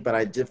 definitely. But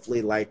I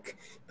definitely like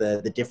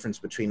the difference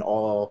between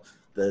all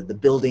the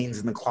buildings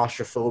and the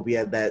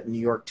claustrophobia that New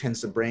York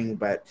tends to bring.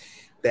 But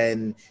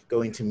then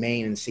going to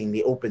Maine and seeing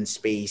the open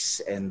space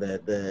and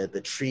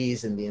the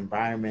trees and the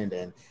environment,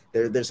 and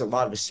there's a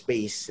lot of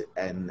space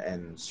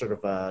and sort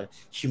of a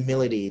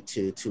humility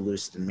to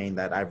Lewiston, Maine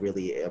that I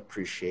really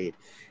appreciate,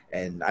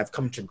 and I've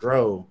come to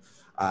grow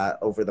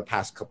over the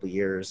past couple of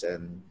years.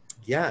 And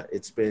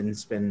it's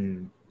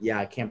been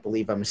I can't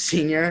believe I'm a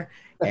senior,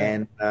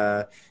 and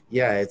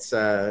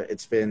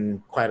it's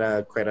been quite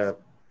a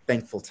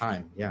thankful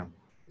time.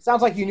 It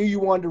sounds like you knew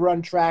you wanted to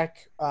run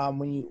track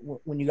when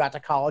you got to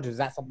college. Is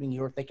that something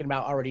you were thinking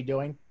about already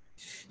doing?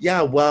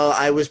 Yeah, well,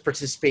 I was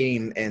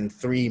participating in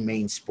 3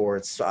 main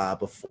sports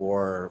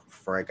before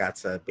I got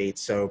to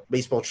Bates. So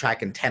baseball,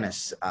 track, and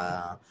tennis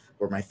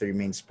were my 3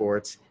 main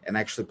sports, and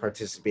actually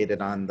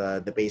participated on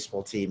the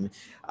baseball team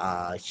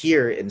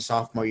here in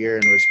sophomore year.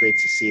 And it was great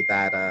to see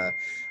that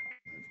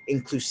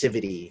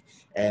inclusivity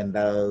and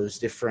those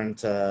different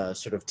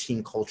sort of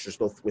team cultures,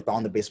 both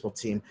on the baseball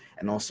team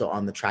and also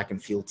on the track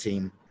and field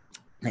team.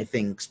 I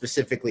think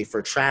specifically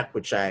for track,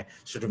 which I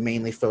sort of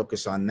mainly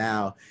focus on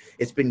now,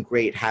 it's been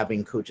great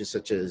having coaches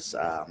such as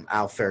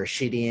Al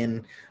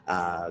Farashidian,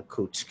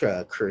 Coach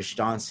Courage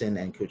Johnson,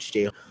 and Coach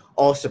Jay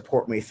all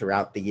support me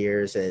throughout the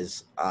years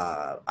as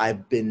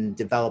I've been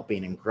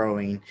developing and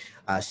growing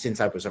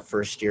since I was a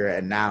first year,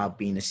 and now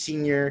being a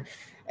senior,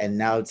 and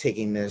now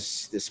taking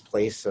this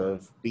place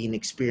of being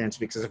experienced,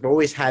 because I've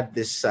always had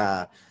this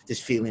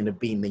feeling of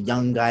being the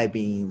young guy,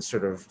 being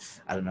sort of,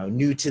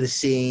 new to the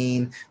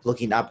scene,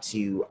 looking up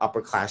to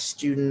upper class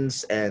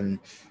students. And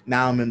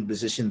now I'm in a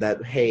position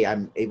that, hey,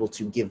 I'm able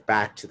to give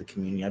back to the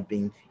community. I've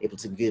been able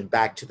to give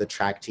back to the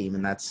track team,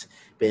 and that's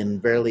been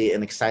really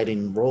an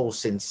exciting role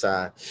since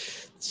the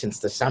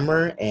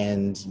summer.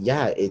 And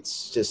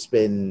it's just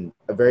been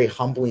a very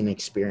humbling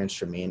experience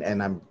for me.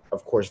 And I'm,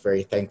 of course,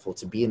 very thankful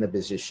to be in a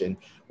position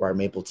where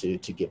I'm able to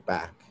give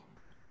back.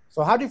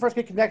 So how did you first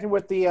get connected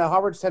with the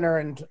Harvard Center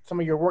and some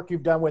of your work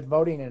you've done with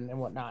voting and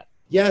whatnot?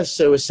 Yeah,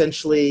 so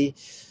essentially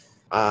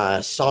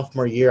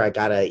sophomore year, I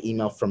got an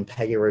email from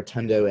Peggy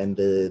Rotundo and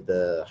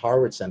the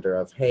Harvard Center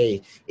of,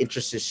 hey,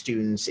 interested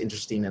students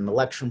interested in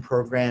election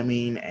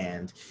programming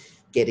and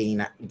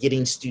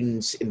getting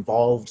students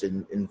involved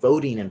in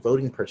voting and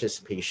voting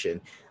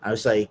participation. I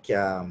was like,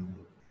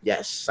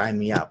 yes, sign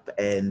me up.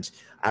 And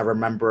I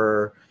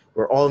remember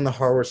we're all in the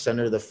Harvard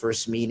Center, the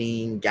first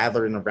meeting,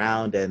 gathering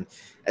around, and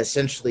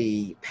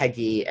essentially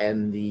Peggy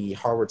and the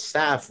Harvard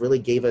staff really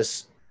gave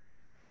us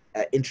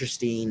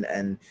interesting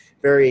and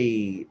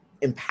very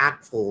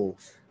impactful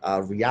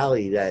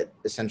reality that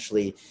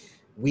essentially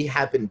we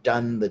haven't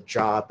done the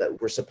job that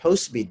we're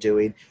supposed to be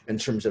doing in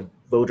terms of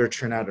voter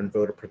turnout and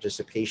voter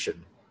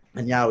participation.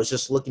 And I was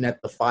just looking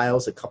at the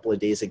files a couple of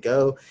days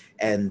ago,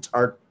 and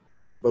our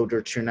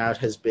voter turnout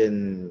has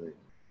been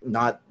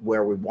not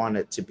where we want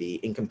it to be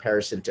in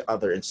comparison to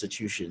other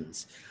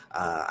institutions.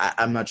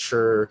 I'm not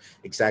sure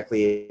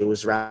exactly. It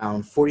was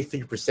around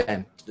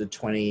 43% the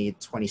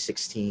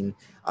 2016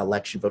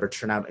 election voter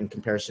turnout in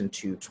comparison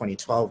to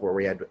 2012, where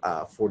we had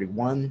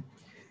 41.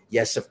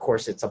 Yes, of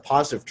course, it's a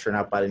positive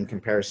turnout, but in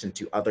comparison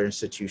to other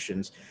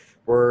institutions,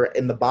 we're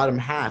in the bottom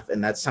half,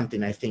 and that's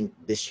something I think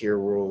this year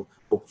we'll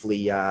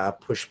hopefully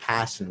push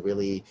past and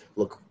really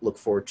look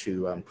forward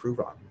to improve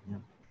on. Yeah.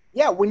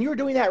 Yeah, when you were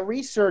doing that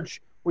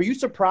research, were you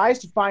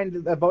surprised to find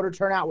that the voter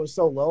turnout was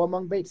so low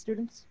among Bates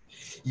students?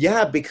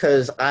 Yeah,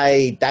 because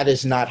that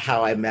is not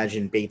how I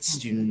imagine Bates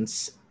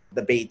students,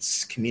 the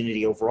Bates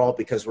community overall,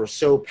 because we're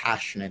so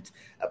passionate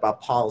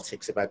about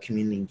politics, about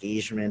community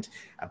engagement,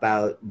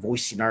 about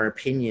voicing our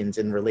opinions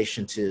in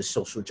relation to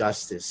social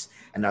justice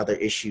and other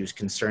issues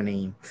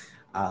concerning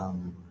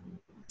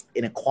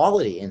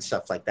inequality and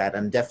stuff like that.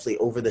 And definitely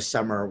over the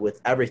summer, with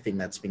everything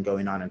that's been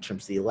going on in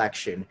terms of the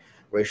election,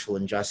 racial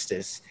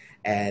injustice,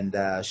 and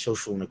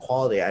social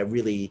inequality, I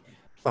really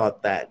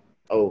thought that,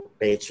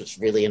 Bates was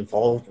really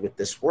involved with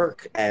this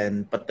work,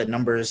 but the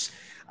numbers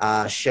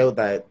show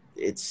that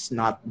it's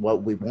not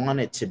what we want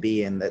it to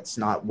be, and that's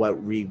not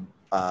what we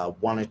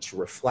wanted to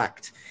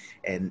reflect.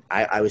 And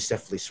I was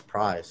definitely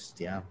surprised.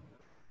 Yeah.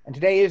 And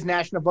today is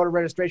National Voter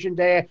Registration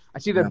Day. I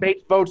see the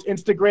Bates Votes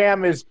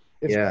Instagram is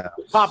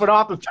popping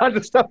off. There's tons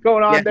of stuff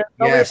going on there.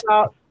 Tell me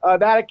about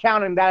that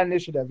account and that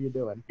initiative you're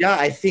doing. Yeah,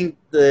 I think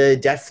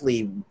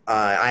definitely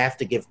I have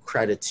to give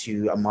credit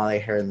to Amalia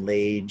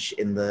Heron-Lage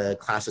in the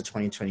class of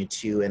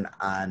 2022 and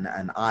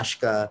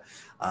Ashka,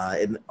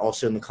 and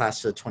also in the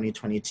class of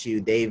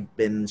 2022. They've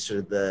been sort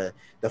of the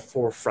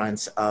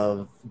forefronts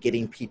of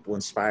getting people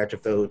inspired to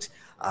vote.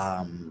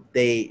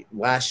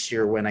 Last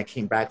year when I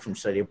came back from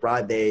study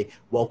abroad, they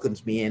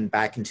welcomed me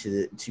back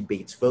into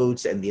Bates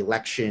Votes and the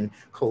election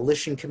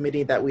coalition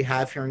committee that we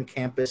have here on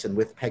campus, and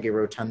with Peggy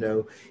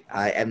Rotundo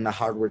and the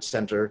Hardward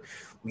Center.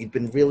 We've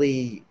been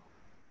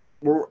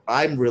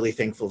I'm really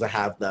thankful to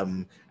have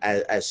them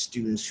as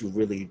students who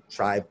really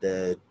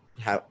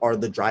are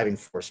the driving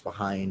force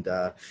behind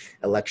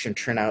election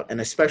turnout, and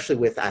especially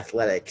with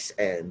athletics.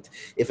 And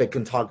if I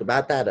can talk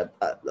about that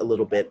a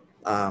little bit,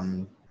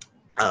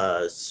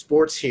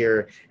 sports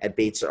here at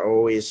Bates are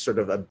always sort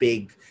of a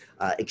big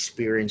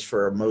experience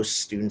for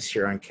most students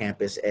here on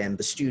campus, and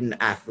the student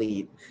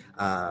athlete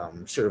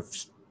sort of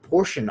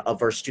portion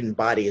of our student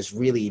body is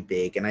really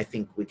big, and I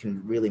think we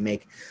can really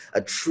make a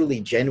truly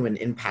genuine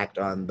impact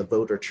on the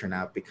voter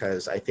turnout,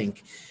 because I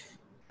think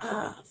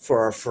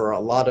for a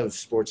lot of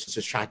sports, such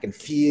as track and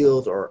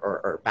field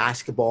or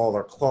basketball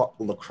or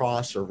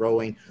lacrosse or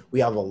rowing,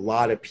 we have a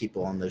lot of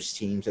people on those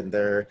teams, and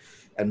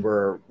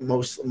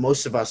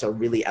most of us are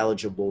really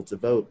eligible to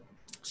vote.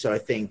 So I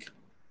think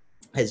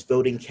as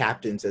voting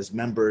captains, as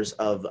members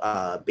of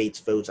Bates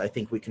Votes, I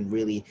think we can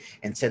really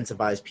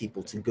incentivize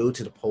people to go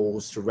to the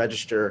polls, to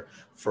register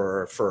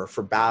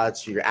for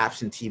ballots, or your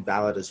absentee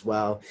ballot as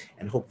well,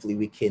 and hopefully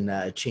we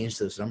can change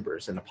those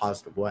numbers in a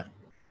positive way.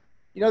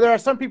 You know, there are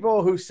some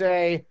people who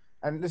say,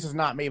 and this is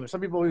not me, but some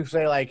people who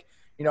say, like,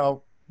 you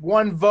know,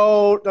 one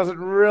vote doesn't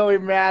really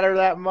matter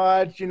that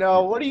much. You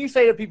know, what do you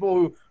say to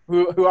people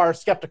who are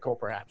skeptical,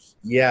 perhaps?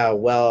 Yeah,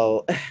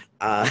 well,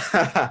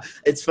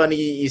 it's funny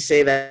you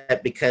say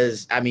that,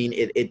 because I mean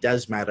it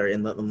does matter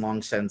in the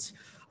long sense.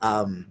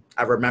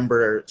 I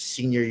remember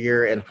senior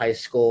year in high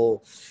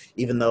school,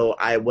 even though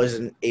I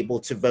wasn't able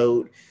to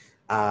vote,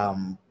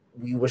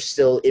 we were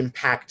still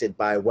impacted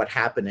by what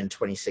happened in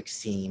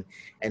 2016,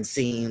 and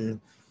seeing,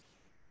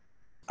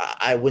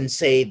 I wouldn't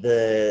say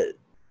the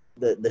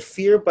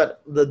fear,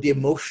 but the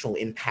emotional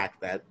impact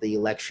that the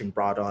election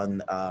brought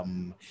on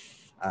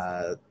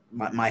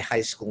my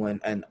high school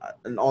and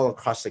all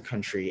across the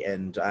country.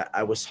 And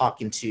I was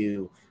talking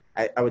to,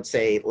 I would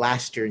say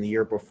last year and the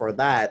year before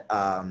that,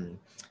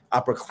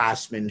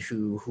 upperclassmen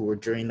who were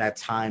during that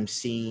time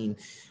seeing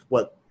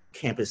what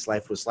campus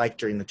life was like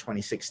during the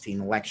 2016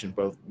 election,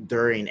 both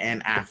during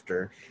and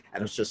after.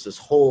 And it was just this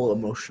whole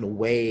emotional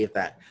wave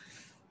that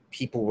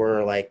people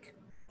were like,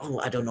 oh,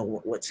 I don't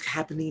know what's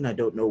happening. I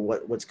don't know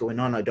what's going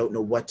on. I don't know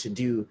what to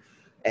do.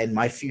 And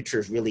my future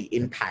is really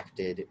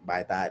impacted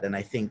by that. And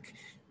I think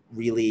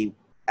really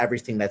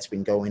everything that's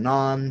been going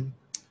on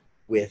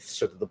with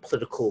sort of the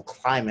political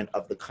climate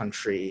of the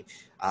country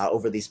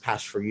over these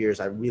past 4 years,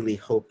 I really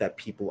hope that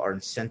people are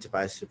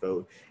incentivized to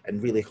vote,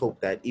 and really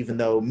hope that even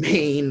though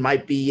Maine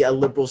might be a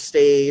liberal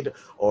state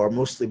or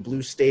mostly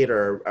blue state,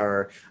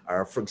 or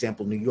for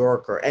example, New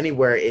York or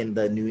anywhere in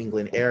the New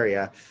England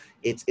area,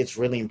 it's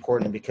really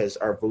important, because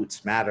our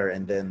votes matter,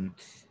 and then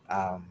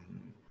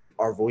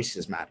our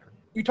voices matter.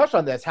 You touched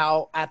on this,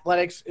 how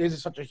athletics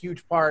is such a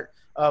huge part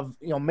of,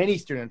 you know, many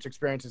students'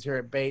 experiences here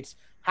at Bates.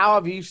 How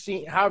have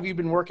you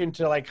been working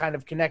to, like, kind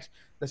of connect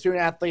the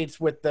student athletes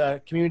with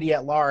the community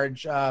at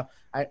large,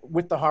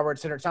 with the Harvard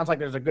Center? It sounds like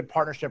there's a good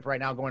partnership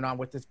right now going on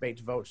with this Bates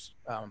Votes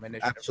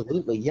initiative.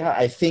 Absolutely. Yeah.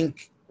 I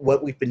think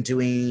what we've been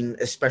doing,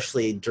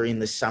 especially during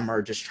the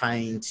summer, just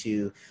trying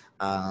to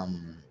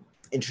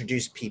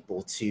introduce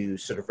people to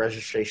sort of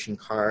registration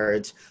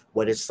cards,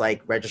 what it's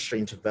like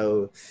registering to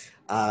vote,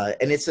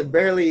 And it's a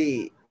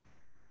barely,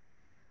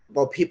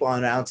 well, people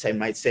on the outside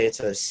might say it's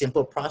a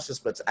simple process,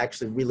 but it's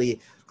actually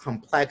really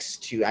complex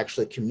to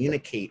actually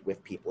communicate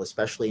with people,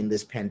 especially in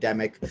this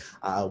pandemic.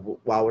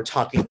 While we're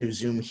talking through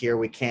Zoom here,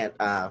 we can't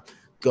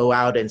go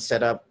out and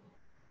set up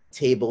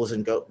tables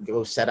and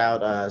go set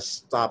out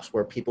stops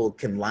where people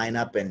can line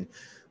up and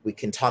we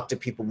can talk to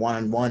people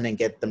one-on-one and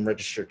get them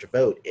registered to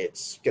vote.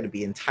 It's going to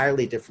be an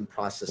entirely different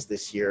process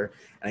this year.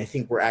 And I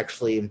think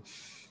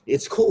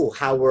it's cool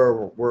how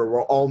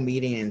we're all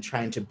meeting and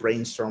trying to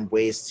brainstorm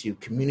ways to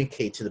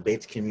communicate to the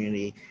Bates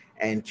community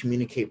and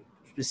communicate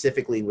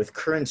specifically with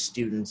current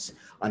students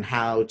on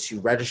how to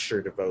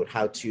register to vote,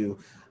 how to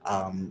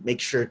make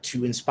sure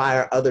to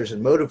inspire others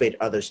and motivate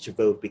others to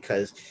vote,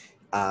 because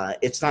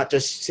it's not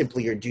just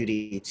simply your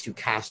duty to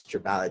cast your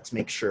ballots.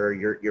 Make sure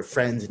your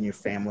friends and your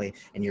family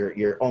and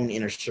your own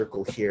inner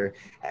circle here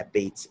at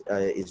Bates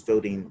is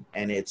voting.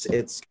 And it's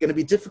going to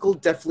be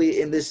difficult,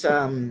 definitely, in this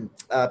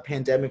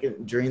pandemic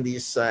and during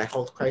these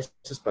health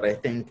crisis. But I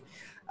think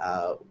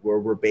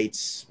we're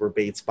Bates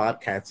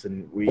Bobcats,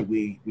 and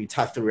we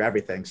tough through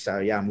everything. So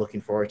yeah, I'm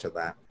looking forward to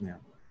that. Yeah.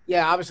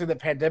 Yeah, obviously the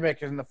pandemic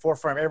is in the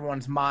forefront of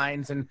everyone's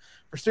minds. And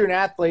for student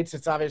athletes,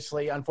 it's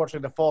obviously,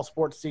 unfortunately, the fall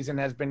sports season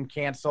has been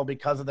canceled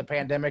because of the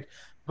pandemic.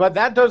 But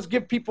that does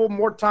give people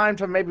more time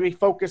to maybe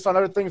focus on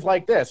other things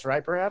like this,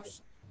 right,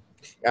 perhaps?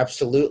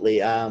 Absolutely.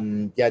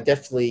 Yeah,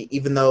 definitely.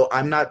 Even though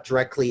I'm not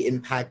directly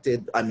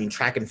impacted, I mean,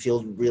 track and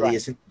field really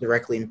isn't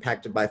directly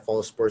impacted by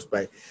fall sports,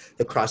 but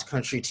the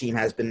cross-country team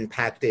has been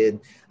impacted,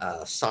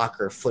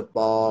 soccer,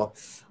 football.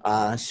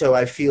 So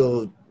I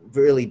feel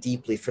really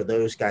deeply for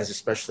those guys,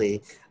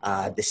 especially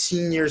the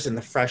seniors and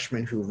the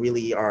freshmen who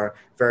really are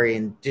very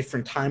in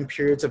different time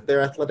periods of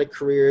their athletic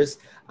careers.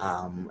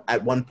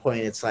 At one point,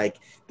 it's like,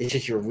 this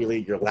is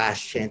your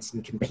last chance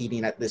in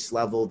competing at this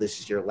level. This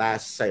is your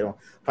last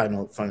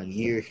final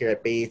year here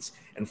at Bates.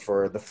 And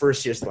for the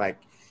first years, like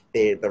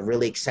they're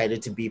really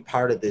excited to be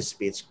part of this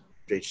Bates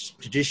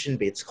tradition,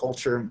 Bates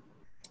culture.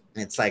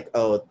 And it's like,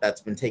 oh,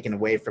 that's been taken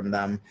away from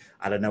them.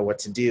 I don't know what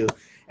to do.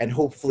 And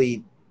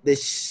hopefully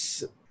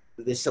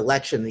these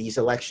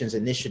elections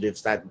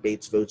initiatives that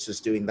Bates Votes is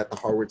doing, that the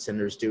Harvard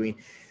Center is doing,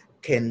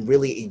 can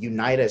really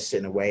unite us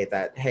in a way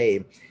that,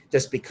 hey,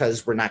 just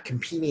because we're not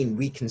competing,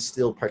 we can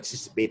still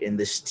participate in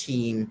this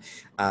team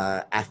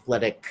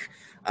athletic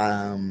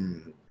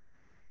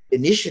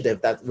initiative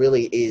that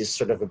really is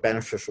sort of a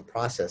beneficial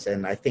process.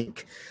 And I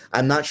think,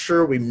 I'm not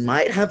sure, we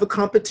might have a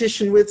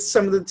competition with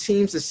some of the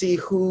teams to see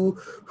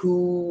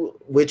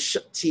which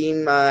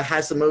team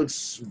has the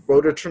most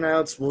voter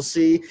turnouts. We'll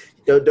see.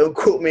 Don't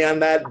quote me on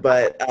that,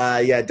 but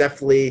yeah,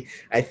 definitely,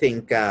 I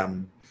think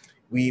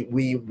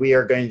we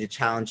are going to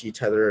challenge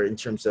each other in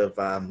terms of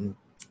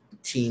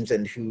teams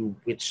and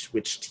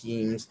which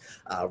teams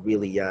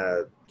really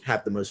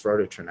have the most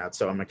voter turnout.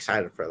 So I'm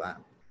excited for that.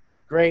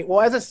 Great.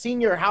 Well, as a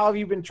senior, how have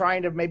you been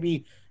trying to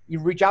maybe you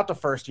reach out to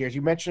first years?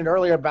 You mentioned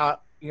earlier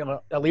about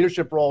a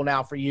leadership role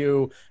now for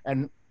you,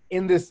 and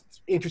in this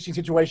interesting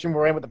situation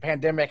we're in with the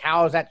pandemic,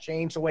 how has that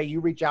changed the way you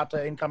reach out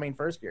to incoming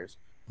first years?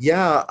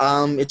 Yeah,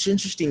 it's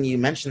interesting you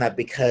mentioned that,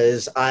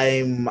 because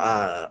I'm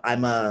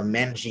a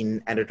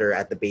managing editor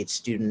at the Bates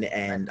Student,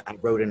 and I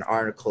wrote an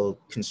article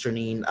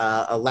concerning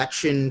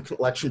election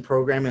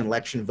program and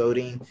election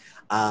voting,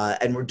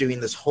 and we're doing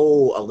this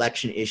whole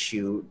election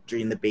issue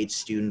during the Bates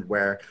Student,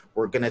 where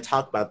we're going to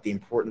talk about the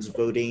importance of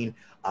voting,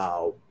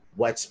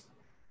 what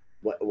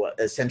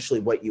essentially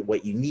what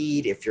you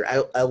need if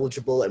you're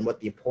eligible, and what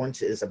the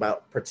importance is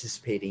about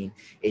participating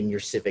in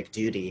your civic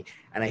duty.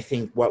 And I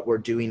think what we're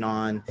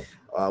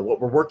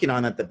working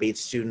on at the Bates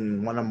Student,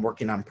 and what I'm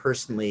working on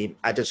personally,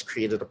 I just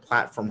created a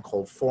platform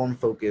called Forum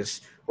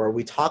Focus, where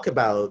we talk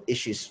about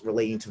issues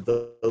relating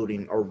to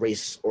voting or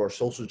race or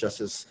social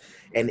justice.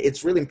 And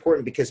it's really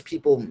important because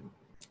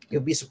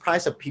you'll be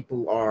surprised how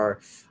people are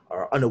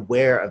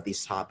unaware of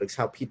these topics,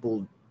 how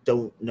people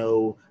don't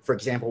know, for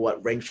example,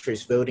 what ranked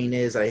choice voting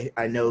is.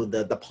 I know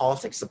the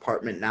politics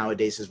department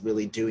nowadays is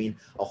really doing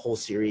a whole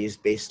series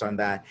based on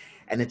that.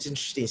 And it's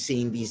interesting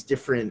seeing these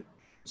different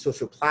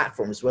social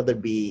platforms, whether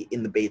it be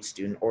in the Bates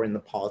Student or in the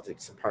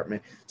politics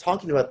department,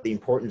 talking about the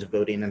importance of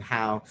voting and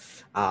how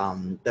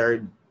there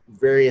are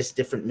various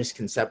different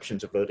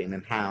misconceptions of voting,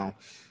 and how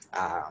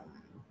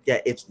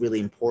it's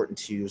really important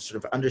to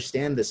sort of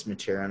understand this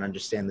material and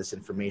understand this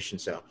information.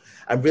 So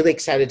I'm really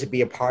excited to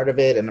be a part of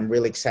it, and I'm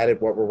really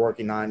excited what we're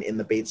working on in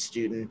the Bates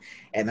Student.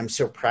 And I'm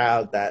so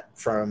proud that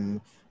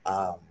from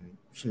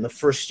the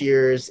first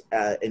years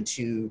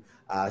into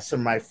some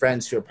of my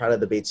friends who are part of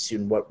the Bates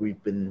Student, what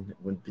we've been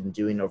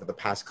doing over the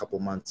past couple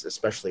months,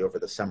 especially over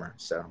the summer.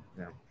 So,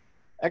 yeah.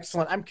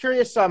 Excellent. I'm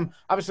curious,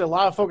 obviously a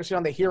lot of focusing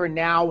on the here and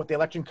now with the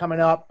election coming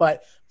up,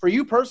 but for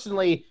you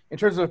personally, in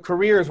terms of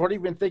careers, what have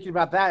you been thinking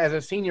about that as a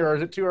senior, or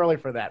is it too early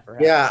for that?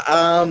 Perhaps?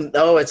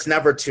 Yeah. It's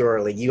never too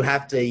early. You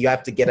have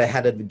to get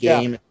ahead of the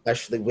game,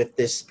 especially with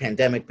this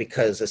pandemic,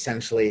 because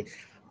essentially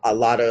a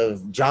lot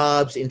of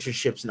jobs,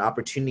 internships, and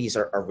opportunities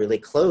are really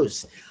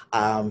closed.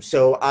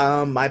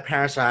 My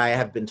parents and I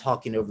have been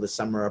talking over the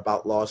summer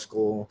about law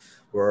school.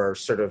 We're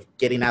sort of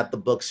getting out the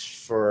books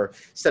for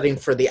studying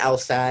for the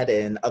LSAT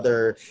and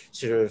other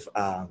sort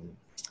of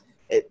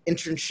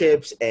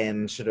internships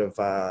and sort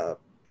of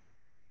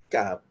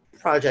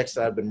projects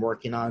that I've been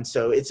working on.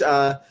 So it's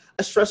a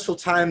stressful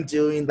time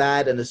doing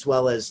that, and as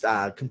well as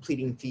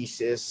completing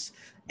thesis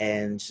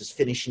and just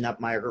finishing up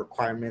my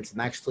requirements,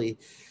 and actually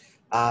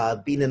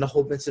being in the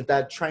whole midst of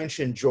that, trying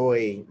to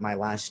enjoy my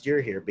last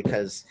year here,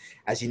 because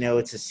as you know,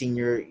 it's a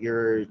senior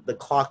year. The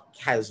clock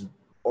has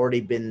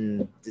already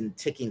been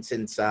ticking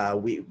since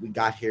we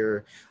got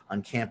here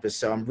on campus.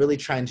 So I'm really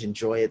trying to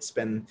enjoy it,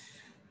 spend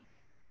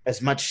as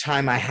much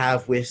time I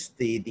have with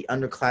the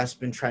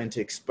underclassmen, trying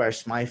to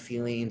express my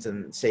feelings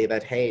and say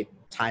that, hey,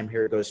 time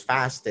here goes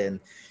fast, and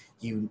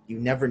you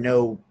never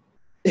know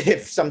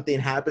if something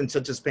happens,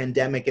 such as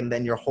pandemic, and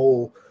then your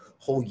whole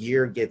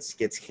year gets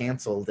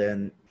canceled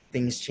and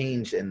things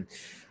change. And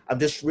I'm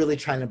just really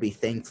trying to be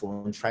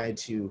thankful and trying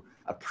to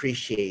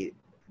appreciate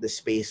the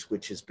space,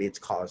 which is Bates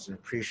College, and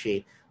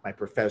appreciate my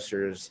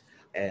professors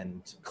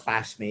and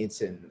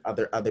classmates and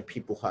other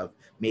people who have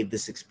made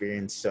this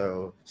experience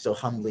so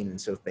humbling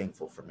and so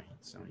thankful for me.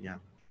 So yeah.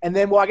 And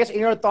then, well, I guess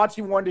any other thoughts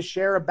you wanted to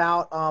share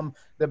about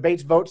the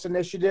Bates Votes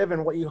Initiative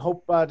and what you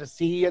hope to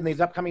see in these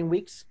upcoming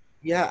weeks?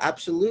 Yeah,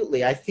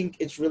 absolutely. I think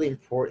it's really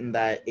important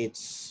that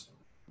it's,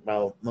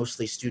 well,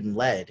 mostly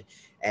student-led,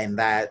 and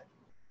that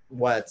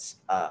what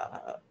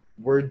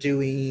we're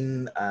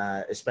doing,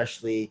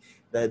 especially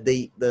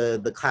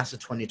the class of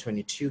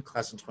 2022,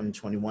 class of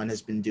 2021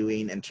 has been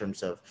doing in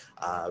terms of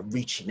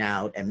reaching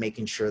out and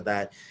making sure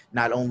that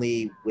not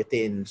only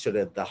within sort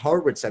of the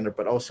Harvard Center,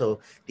 but also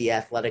the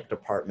athletic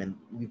department,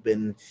 we've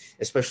been,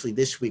 especially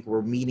this week,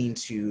 we're meeting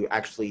to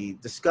actually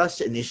discuss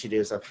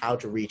initiatives of how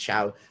to reach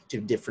out to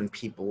different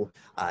people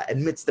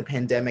amidst the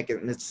pandemic,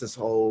 amidst this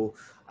whole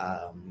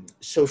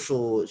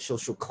social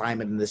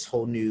climate and this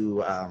whole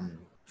new,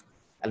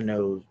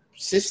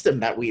 system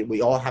that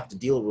we all have to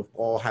deal with,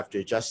 all have to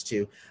adjust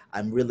to.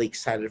 I'm really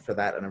excited for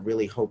that, and I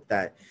really hope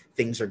that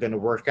things are going to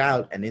work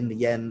out. And in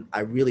the end, I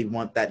really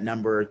want that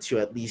number to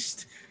at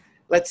least,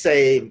 let's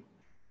say,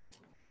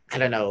 I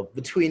don't know,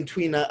 between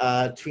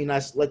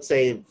us, let's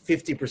say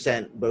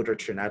 50% voter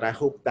turnout. I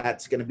hope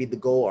that's going to be the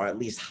goal, or at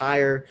least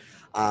higher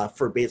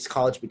for Bates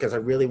College, because I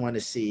really want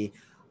to see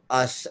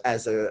us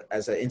as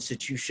an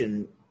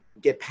institution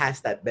get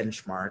past that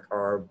benchmark,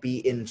 or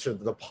be in sort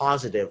of the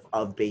positive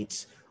of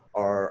Bates,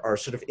 or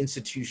sort of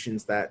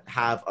institutions that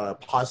have a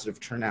positive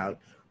turnout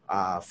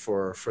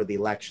for the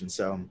election.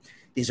 So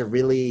these are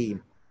really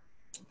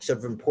sort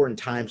of important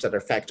times that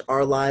affect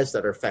our lives,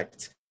 that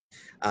affect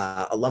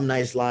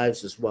alumni's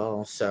lives as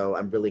well. So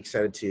I'm really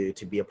excited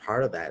to be a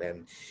part of that.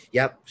 And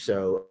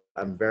so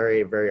I'm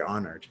very, very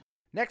honored.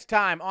 Next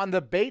time on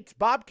the Bates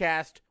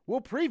Bobcast,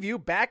 we'll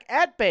preview Back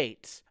at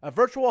Bates, a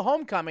virtual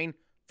homecoming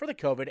for the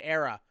COVID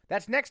era.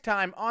 That's next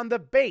time on the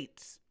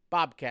Bates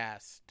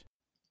Bobcast.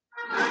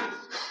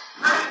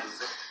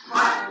 Bates,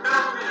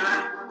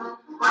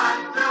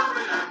 my